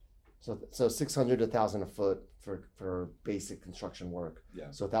 So 600 to 1,000 a foot for basic construction work.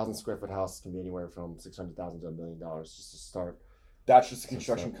 Yeah. So 1,000 square foot house can be anywhere from 600,000 to $1 million just to start. That's just the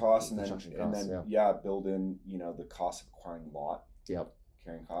construction cost, and then build in the cost of acquiring lot. Yep.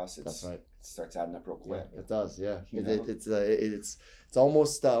 Carrying costs. That's right. It starts adding up real quick. Yeah, it does. Yeah. It's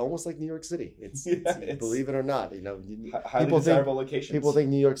almost like New York City. It's believe it or not, highly desirable locations. People think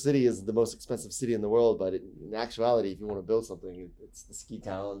New York City is the most expensive city in the world, but in actuality, if you want to build something, it's the ski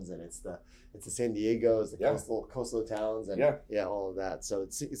towns and it's the San Diego's, the coastal towns, and all of that. So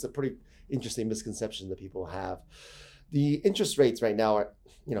it's a pretty interesting misconception that people have. The interest rates right now are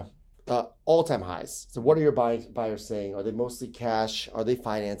all-time highs. So what are your buyers saying? Are they mostly cash? Are they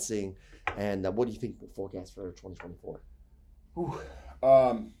financing? And what do you think the forecast for 2024?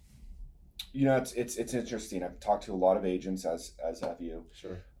 It's interesting. I've talked to a lot of agents, as have you.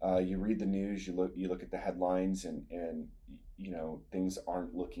 Sure. You read the news, you look at the headlines, and things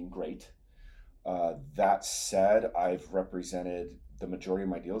aren't looking great. That said, I've represented the majority of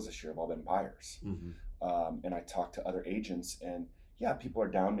my deals this year have all been buyers. And I talked to other agents, and people are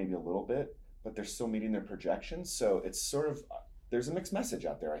down maybe a little bit, but they're still meeting their projections. So it's sort of, there's a mixed message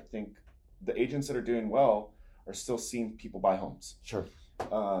out there. I think the agents that are doing well are still seeing people buy homes. Sure.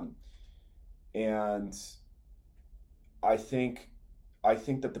 And I actually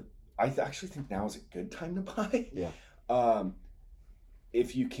think now is a good time to buy. Yeah.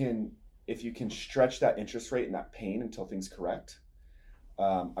 If you can stretch that interest rate and that pain until things correct.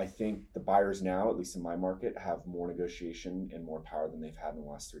 I think the buyers now, at least in my market, have more negotiation and more power than they've had in the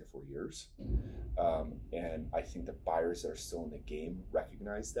last 3 to 4 years. And I think the buyers that are still in the game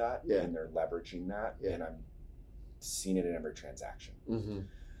recognize that, and they're leveraging that. Yeah. And I'm seeing it in every transaction.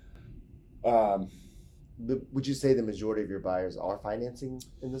 Would you say the majority of your buyers are financing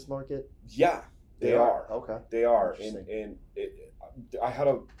in this market? Yeah, they are. Okay. They are. And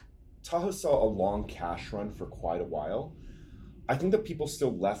Tahoe saw a long cash run for quite a while. I think the people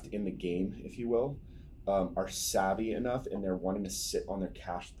still left in the game, if you will, are savvy enough, and they're wanting to sit on their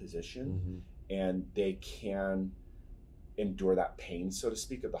cash position, and they can endure that pain, so to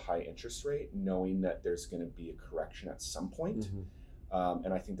speak, of the high interest rate, knowing that there's going to be a correction at some point.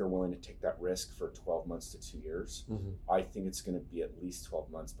 And I think they're willing to take that risk for 12 months to 2 years. I think it's going to be at least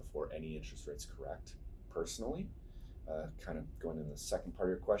 12 months before any interest rates correct, personally. Kind of going in the second part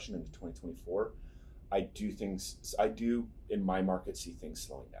of your question into 2024. I do in my market see things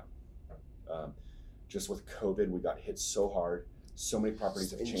slowing down. Just with COVID, we got hit so hard. So many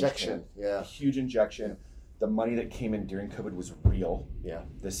properties have changed. A huge injection. The money that came in during COVID was real. Yeah.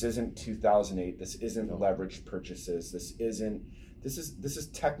 This isn't 2008. This isn't No. leveraged purchases. This is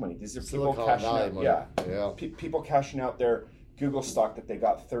tech money. These are Silicon people cashing Valley out. money. Yeah. Yeah. People cashing out their Google stock that they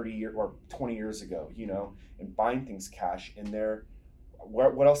got 20 years ago, and buying things cash. And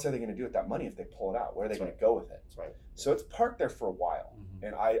what else are they going to do with that money if they pull it out? Where are they going to go with it? That's right. So it's parked there for a while. Mm-hmm.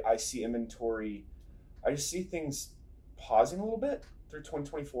 And I see inventory, I just see things pausing a little bit through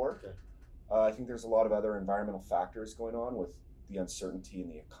 2024. Okay. I think there's a lot of other environmental factors going on with the uncertainty in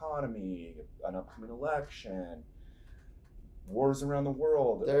the economy, an upcoming election, wars around the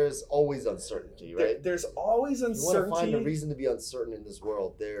world. There's always uncertainty, right? There's always uncertainty. You want to find a reason to be uncertain in this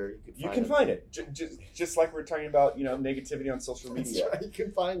world, you can find it. Just like we're talking about, negativity on social media. That's right. You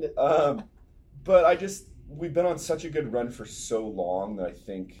can find it. But we've been on such a good run for so long that I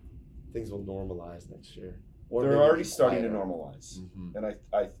think things will normalize next year. They're already starting to normalize, mm-hmm. and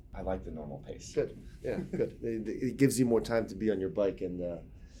I like the normal pace. Good, yeah, good. It gives you more time to be on your bike and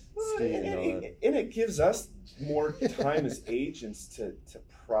ski and all that. And it gives us more time as agents to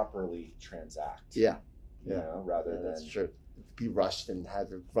properly transact. Yeah, rather than that's true. Be rushed and have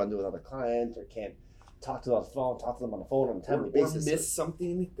to run to another client or can't talk to them on the phone on a timely basis. Or miss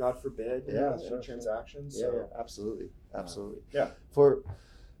something, God forbid. Sure, transactions. Yeah, so. absolutely. Yeah. For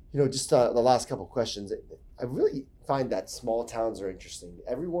just the last couple of questions. I really find that small towns are interesting.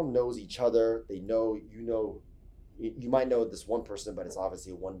 Everyone knows each other. They know, you might know this one person, but it's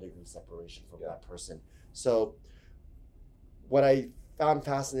obviously a 1 degree separation from that person. So what I found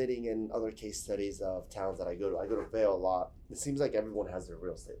fascinating in other case studies of towns that I go to Vail a lot, it seems like everyone has their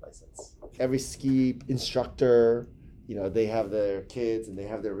real estate license. Every ski instructor, they have their kids and they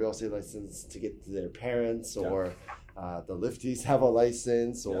have their real estate license to get to their parents, or the lifties have a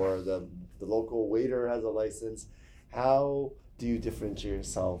license, or the local waiter has a license. How do you differentiate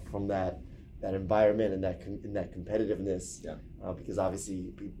yourself from that environment and that competitiveness? Yeah. Because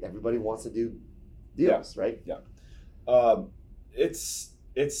obviously everybody wants to do deals, right? Yeah. It's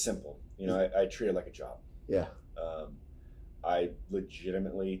simple. I treat it like a job. Yeah. I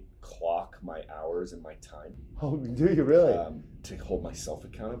legitimately clock my hours and my time. Oh, do you really? To hold myself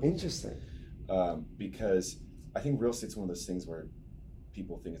accountable. Interesting. Because I think real estate's one of those things where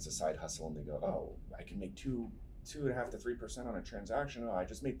people think it's a side hustle and they go, "Oh, I can make 2.5% to 3% on a transaction. Oh, I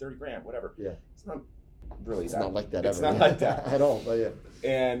just made $30,000, whatever." Yeah. It's not really It's that. not like that It's ever. not like that at all. But yeah.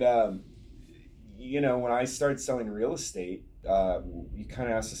 And when I started selling real estate, you kind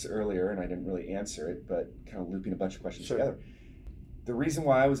of asked this earlier, and I didn't really answer it, but kind of looping a bunch of questions together. The reason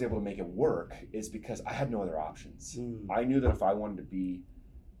why I was able to make it work is because I had no other options. I knew that if I wanted to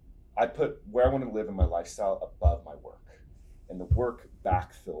I put where I wanted to live in my lifestyle above my work, and the work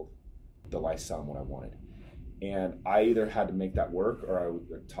backfilled the lifestyle and what I wanted. And I either had to make that work, or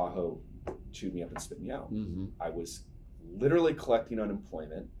Tahoe chewed me up and spit me out. Mm-hmm. I was literally collecting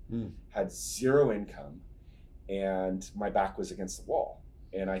unemployment, had zero income, and my back was against the wall.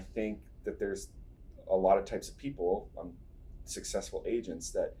 And I think that there's a lot of types of people, successful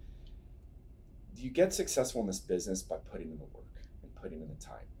agents, that you get successful in this business by putting in the work and putting in the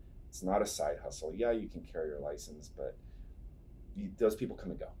time. It's not a side hustle. Yeah, you can carry your license, but those people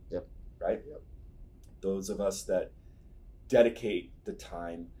come and go. Yep. Right? Yep. Those of us that dedicate the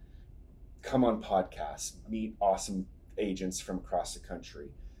time, come on podcasts, meet awesome agents from across the country,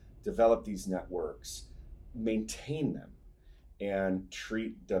 develop these networks, maintain them, and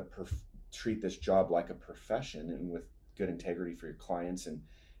treat this job like a profession, and with good integrity for your clients and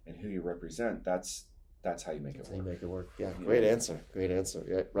who you represent. That's how you make it work. How you make it work. Yeah, great answer.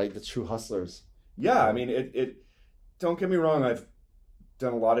 Yeah, right. The true hustlers. Yeah, I mean, it. Don't get me wrong. I've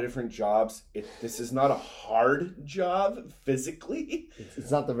done a lot of different jobs. This is not a hard job physically. It's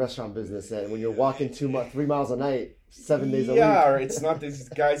not the restaurant business. And when you're walking 3 miles a night, 7 days a week. Yeah, or it's not these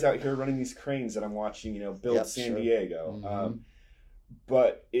guys out here running these cranes that I'm watching. Build San Diego. Mm-hmm.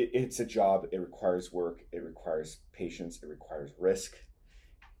 But it's a job. It requires work. It requires patience. It requires risk.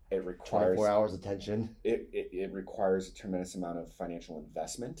 It requires 24 hours attention. It requires a tremendous amount of financial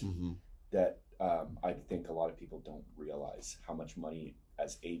investment that I think a lot of people don't realize how much money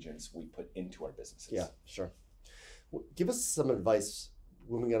as agents we put into our businesses. Yeah, sure. Give us some advice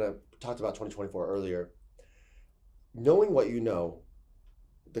when we're going to talk about 2024 earlier. Knowing what you know,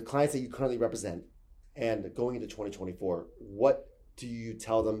 the clients that you currently represent, and going into 2024, what do you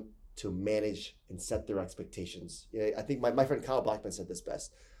tell them to manage and set their expectations? I think my friend Kyle Blackman said this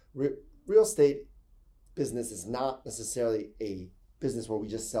best. Real estate business is not necessarily a business where we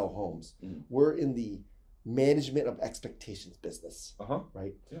just sell homes. We're in the management of expectations business,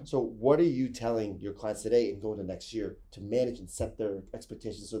 right? Yeah. So what are you telling your clients today and going to next year to manage and set their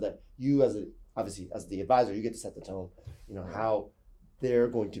expectations so that you obviously as the advisor, you get to set the tone, how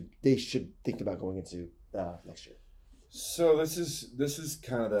they should think about going into next year. So this is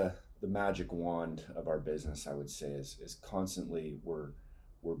kind of the magic wand of our business, I would say, is constantly we're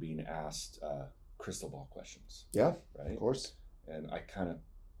being asked crystal ball questions. Yeah, right. Of course. And I kind of,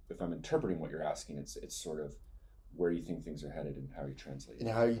 if I'm interpreting what you're asking, it's sort of where do you think things are headed and how are you translating?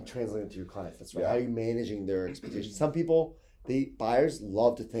 And how are you translating it to your clients? That's right. Yeah. How are you managing their expectations? Some people, buyers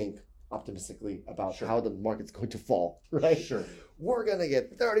love to think optimistically about how the market's going to fall, right? Sure. We're going to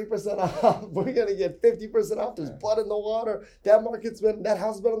get 30% off. We're going to get 50% off. There's blood in the water. That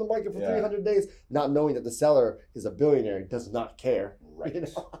house has been on the market for 300 days, not knowing that the seller is a billionaire and does not care. Right.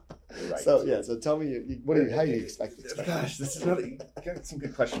 Right. So tell me, how do you expect it? Gosh, this is you got some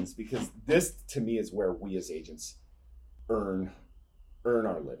good questions, because this to me is where we as agents earn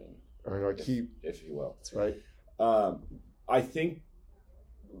our living. Earn our keep. If you will. That's right. I think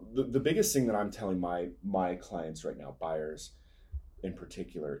the biggest thing that I'm telling my clients right now, buyers in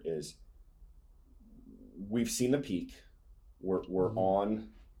particular, is we've seen the peak. We're on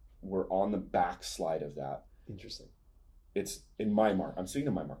the backslide of that. Interesting. It's in my market. I'm speaking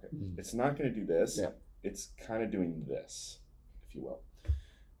to my market. It's not going to do this. Yeah. It's kind of doing this, if you will.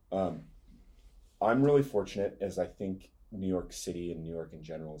 I'm really fortunate, as I think New York City and New York in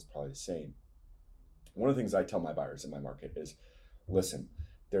general is probably the same. One of the things I tell my buyers in my market is, listen,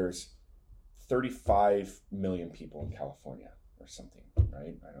 there's 35 million people in California or something,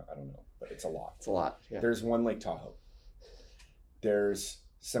 right? I don't know, but it's a lot. It's a lot. Yeah. There's one Lake Tahoe. There's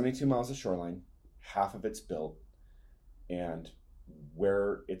 72 miles of shoreline. Half of it's built. And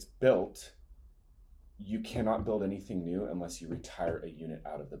where it's built, you cannot build anything new unless you retire a unit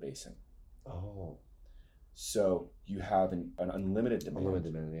out of the basin. Oh. So you have an unlimited demand.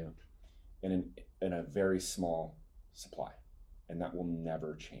 Unlimited demand, yeah. In a very small supply. And that will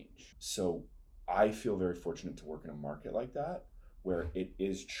never change. So I feel very fortunate to work in a market like that, where it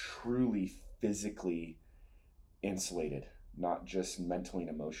is truly physically insulated, not just mentally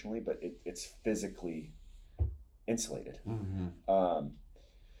and emotionally, but it's physically insulated.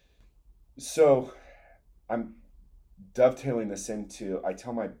 So I'm dovetailing this into, I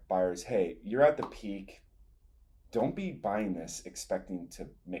tell my buyers, hey, you're at the peak. Don't be buying this expecting to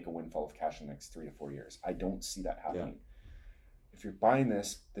make a windfall of cash in the next 3 to 4 years. I don't see that happening. Yeah. If you're buying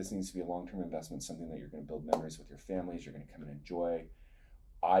this needs to be a long-term investment, something that you're going to build memories with your families, you're going to come and enjoy.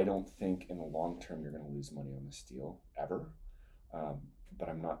 I don't think in the long term you're going to lose money on this deal ever. But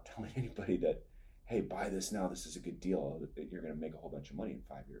I'm not telling anybody that, hey, buy this now, this is a good deal, you're going to make a whole bunch of money in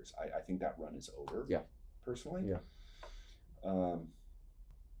 5 years. I think that run is over, personally. Yeah.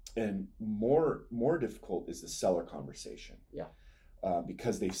 And more difficult is the seller conversation. Yeah.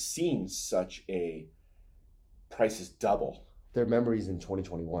 Because they've seen such a prices double. Their memories in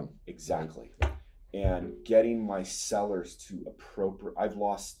 2021. Exactly. And getting my sellers to I've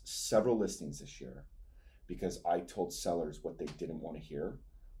lost several listings this year because I told sellers what they didn't want to hear,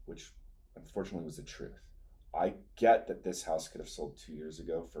 which unfortunately was the truth. I get that this house could have sold 2 years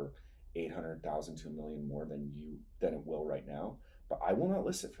ago for $800,000 to $1 million more than it will right now, but I will not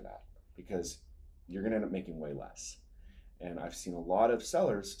list it for that because you're going to end up making way less. And I've seen a lot of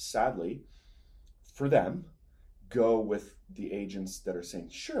sellers, sadly, for them, go with the agents that are saying,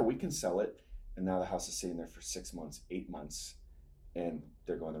 sure, we can sell it. And now the house is sitting there for 6 months, 8 months, and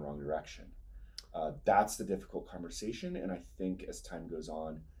they're going the wrong direction. That's the difficult conversation. And I think as time goes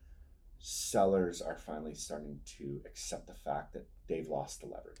on, sellers are finally starting to accept the fact that they've lost the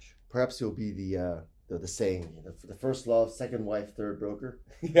leverage. Perhaps it'll be the saying, the first love, second wife, third broker.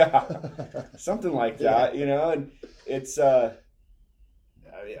 Yeah, something like that, and it's,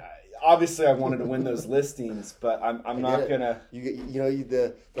 obviously I wanted to win those listings, but I'm not going to.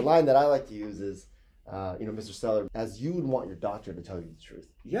 The line that I like to use is, Mr. Seller, as you would want your doctor to tell you the truth.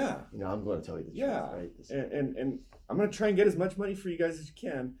 Yeah. I'm going to tell you the truth. Right? And I'm going to try and get as much money for you guys as you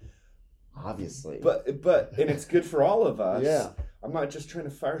can. Obviously. But and it's good for all of us. Yeah. I'm not just trying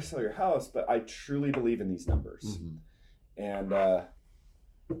to fire sell your house, but I truly believe in these numbers. Mm-hmm. And,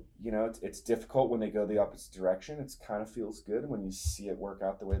 it's difficult when they go the opposite direction. It kind of feels good when you see it work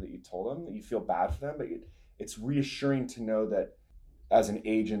out the way that you told them. You feel bad for them, but it's reassuring to know that as an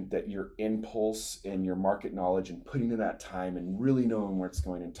agent, that your impulse and your market knowledge and putting in that time and really knowing where it's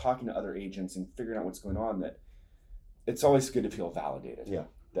going and talking to other agents and figuring out what's going on, that it's always good to feel validated. Yeah,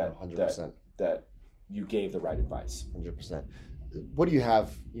 that 100%. That you gave the right advice. 100%. What do you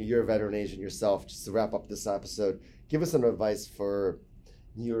have? You're a veteran agent yourself. Just to wrap up this episode, give us some advice for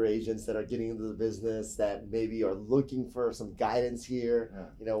newer agents that are getting into the business that maybe are looking for some guidance here? Yeah.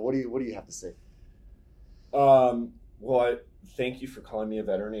 You know, what do you have to say? Well, thank you for calling me a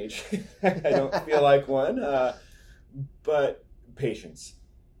veteran agent. I don't feel like one, but patience,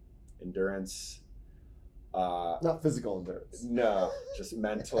 endurance. Not physical endurance. No, just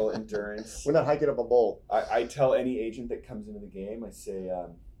mental endurance. We're not hiking up a bowl. I tell any agent that comes into the game, I say,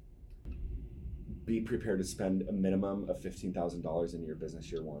 be prepared to spend a minimum of $15,000 in your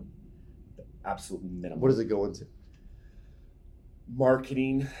business year one. The absolute minimum. What does it go into?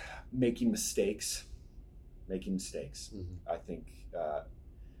 Marketing, making mistakes. I think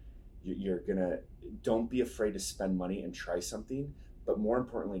you're gonna, don't be afraid to spend money and try something, but more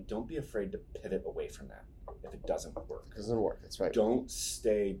importantly, don't be afraid to pivot away from that if it doesn't work. It doesn't work. That's right. Don't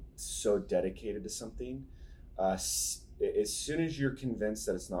stay so dedicated to something. As soon as you're convinced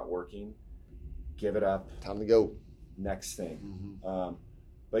that it's not working, give it up. Time to go. Next thing. Mm-hmm.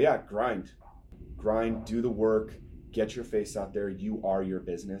 But yeah, grind, do the work, get your face out there. You are your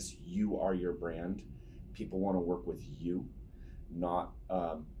business. You are your brand. People want to work with you, not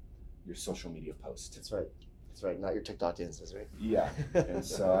your social media post. That's right. That's right. Not your TikTok dances, right? Yeah. And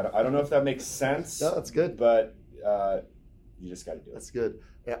so I don't know if that makes sense. No, that's good. But you just got to do it. That's good.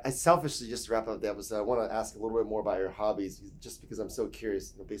 Yeah, I selfishly, just to wrap up the episode, I want to ask a little bit more about your hobbies, just because I'm so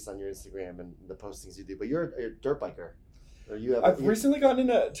curious, based on your Instagram and the postings you do. But you're a dirt biker. Or I've recently gotten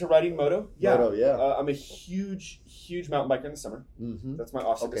into riding moto. Yeah. Moto, yeah. I'm a huge mountain biker in the summer. Mm-hmm. That's my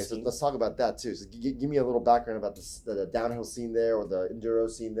off-season. Okay, so let's talk about that too. So give me a little background about the downhill scene there, or the enduro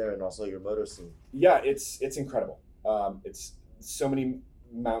scene there, and also your moto scene. Yeah, it's incredible. It's so many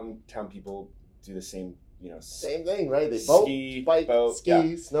mountain town people do the same. Same thing, right? They ski, bike,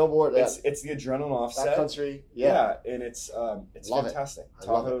 snowboard. Yeah. It's the adrenaline offset. Backcountry, yeah, and it's Love fantastic. it.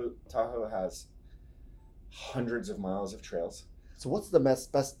 Tahoe has hundreds of miles of trails. So what's the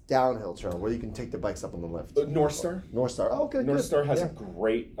best downhill trail where you can take the bikes up on the lift? North Star. Oh, okay. North good. Star has a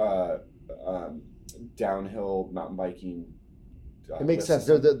great downhill mountain biking. It makes sense.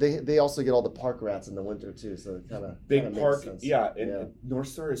 They also get all the park rats in the winter too, so it kind of big park. Makes sense. Yeah, and North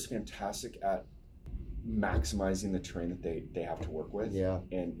Star is fantastic at maximizing the terrain that they have to work with. Yeah,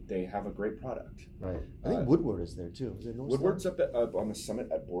 and they have a great product. Right. I think Woodward is there too. Is it North Woodward's Star? up on the summit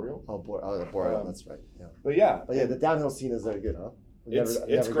at Boreal. Oh, Boreal. That's right. Yeah. But yeah, the downhill scene is very good, huh?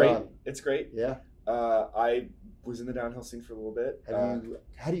 It's great. Gone. It's great. Yeah. I was in the downhill scene for a little bit.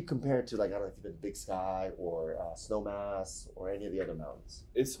 How do you compare it to, like, I don't know if you've been Big Sky or Snowmass or any of the other mountains?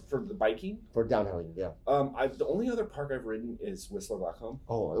 It's for the biking? For downhilling, yeah. The only other park I've ridden is Whistler Blackcomb.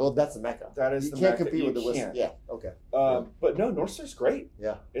 Oh, well, that's the Mecca. That is you the can't Mecca. compete with the Whistler. Yeah, okay. But no, North Star's great.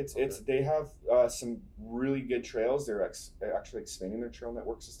 Yeah. They have some really good trails. They're actually expanding their trail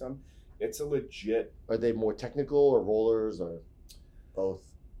network system. It's a legit. Are they more technical or rollers or both?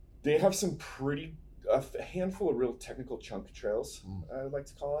 They have some a handful of real technical chunk trails, I would like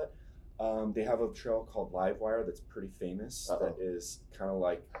to call it. They have a trail called Livewire that's pretty famous. That is kind of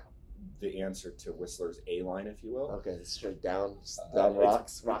like the answer to Whistler's A-line, if you will. Okay, straight down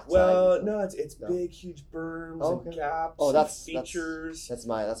rocks. Well, no, it's big, huge berms and gaps. Oh, that's features. That's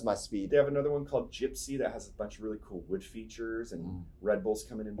my speed. They have another one called Gypsy that has a bunch of really cool wood features, and Red Bull's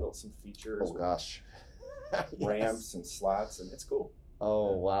come in and built some features. Oh gosh, ramps and slats, and it's cool.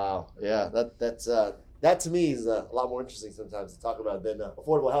 Oh wow, yeah, that to me is a lot more interesting sometimes to talk about than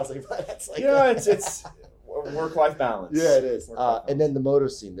affordable housing. But that's like it's work-life balance. Yeah, it is. And then the motor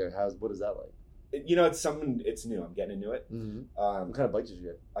scene there, what is that like? It's new. I'm getting into it. Mm-hmm. What kind of bike did you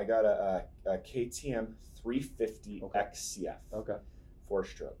get? I got a KTM 350 XCF. Okay.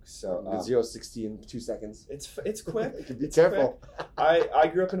 4-stroke. So 0-60 in 2 seconds. It's quick. Be careful. I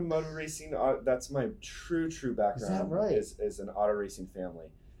grew up in a motor racing. That's my true background. Is that right? Is an auto racing family.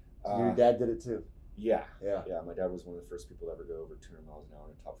 Your dad did it too. Yeah. My dad was one of the first people to ever go over 200 miles an hour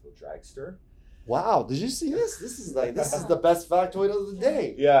in a top fuel dragster. Wow! Did you see this? This is the best factoid of the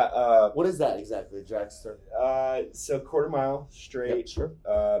day. Yeah. What is that exactly, dragster? So quarter mile straight. Yep,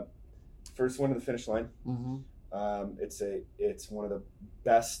 sure. First one to the finish line. Mm-hmm. It's one of the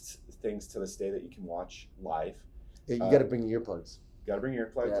best things to this day that you can watch live. Yeah, you got to bring earplugs. Got to bring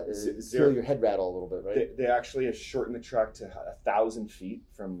earplugs. Yeah, feel your head rattle a little bit, right? They actually have shortened the track to 1,000 feet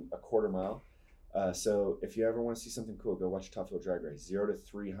from a quarter mile. So if you ever want to see something cool, go watch Top Fuel Drag Race. 0 to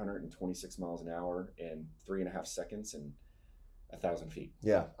 326 miles an hour in 3.5 seconds and 1,000 feet.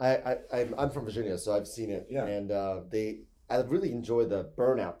 Yeah, I'm from Virginia, so I've seen it. Yeah. And I really enjoy the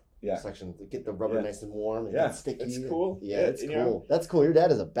burnout section to get the rubber nice and warm and get sticky. It's cool. Yeah, it's cool. That's cool. Your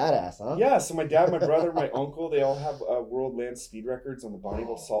dad is a badass, huh? Yeah. So my dad, my brother, my uncle, they all have world land speed records on the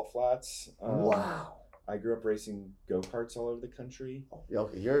Bonneville Salt Flats. Wow. I grew up racing go-karts all over the country.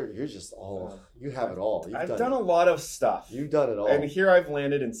 Okay, you're just all you have it all. I've done a lot of stuff. You've done it all. And here I've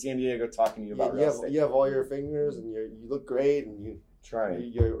landed in San Diego talking to you about real estate. You have all your fingers, and you look great, and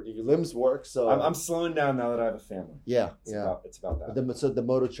your limbs work. So I'm slowing down now that I have a family. Yeah, It's about that. So the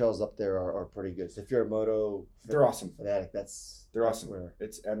moto trails up there are pretty good. So if you're a moto, they're awesome. Fanatic, they're awesome.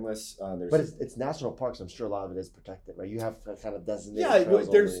 It's endless. But it's national parks. I'm sure a lot of it is protected, right? You have kind of designated. Yeah, trails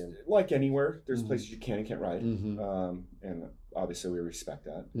there's like anywhere. There's places you can and can't ride, Mm-hmm. and obviously we respect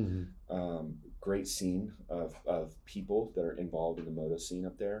that. Mm-hmm. Great scene of people that are involved in the moto scene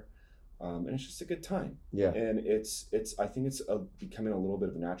up there, and it's just a good time. Yeah, and it's I think it's becoming a little bit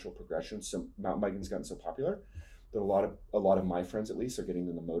of a natural progression. So mountain biking's gotten so popular that a lot of my friends at least are getting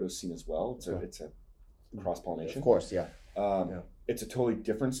in the moto scene as well. It's a cross pollination, of course. Yeah. It's a totally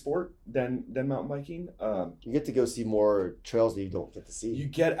different sport than mountain biking. You get to go see more trails that you don't get to see. You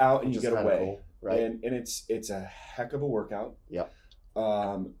get out and you get away, cool, right? And it's a heck of a workout. Yeah.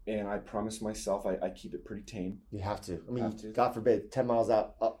 And I promise myself I keep it pretty tame. You have to. I mean, God forbid, 10 miles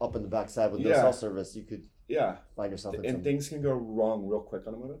out up in the backside with no cell service, you could find yourself in some... things can go wrong real quick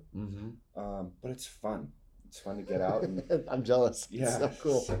on a moto. Mm-hmm. But it's fun. It's fun to get out. And, I'm jealous. Yeah, it's so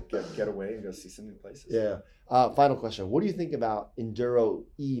cool. Get away and go see some new places. Yeah. Final question. What do you think about Enduro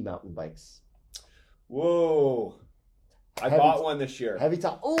mountain bikes? Whoa. I bought one this year. Heavy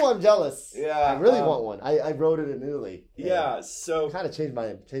top. Oh, I'm jealous. Yeah. I really want one. I rode it in Italy. Yeah. So kind of changed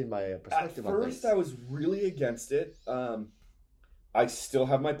my perspective on things. At first, I was really against it. I still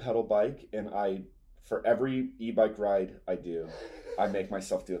have my pedal bike, and for every e-bike ride I do, I make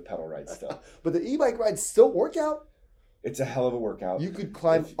myself do a pedal ride still. But the e-bike rides still work out? It's a hell of a workout. You could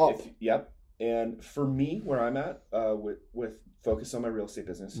climb up. Yep. And for me, where I'm at, with focus on my real estate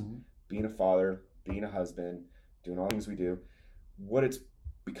business, being a father, being a husband, doing all the things we do, what it's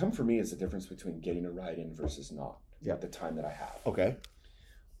become for me is the difference between getting a ride in versus not at the time that I have. Okay.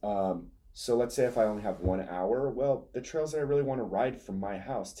 So let's say if I only have 1 hour, well, the trails that I really want to ride from my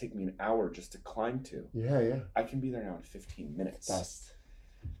house take me an hour just to climb to. Yeah. I can be there now in 15 minutes. Best.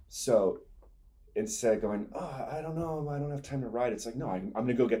 So instead of going, I don't know, I don't have time to ride, it's like, no, I'm going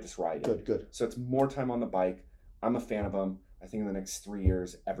to go get this ride. Good. So it's more time on the bike. I'm a fan of them. I think in the next 3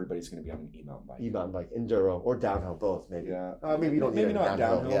 years, everybody's going to be on an e-mountain bike. E-mountain bike, enduro, or downhill, both maybe. Yeah. Maybe you don't need not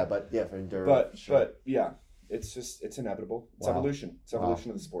downhill. Yeah, but yeah, for enduro. But yeah, it's inevitable. It's evolution. It's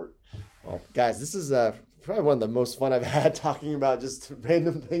evolution of the sport. Well, guys, this is probably one of the most fun I've had talking about just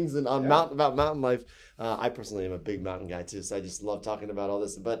random things and about mountain life. I personally am a big mountain guy too, so I just love talking about all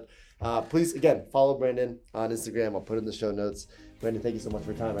this. But please, again, follow Brandon on Instagram. I'll put it in the show notes. Brandon, thank you so much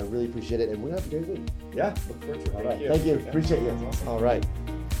for your time. I really appreciate it, and we're going to have a great week. Yeah, look forward to it. Thank you. Yeah. Appreciate you. Awesome. All right.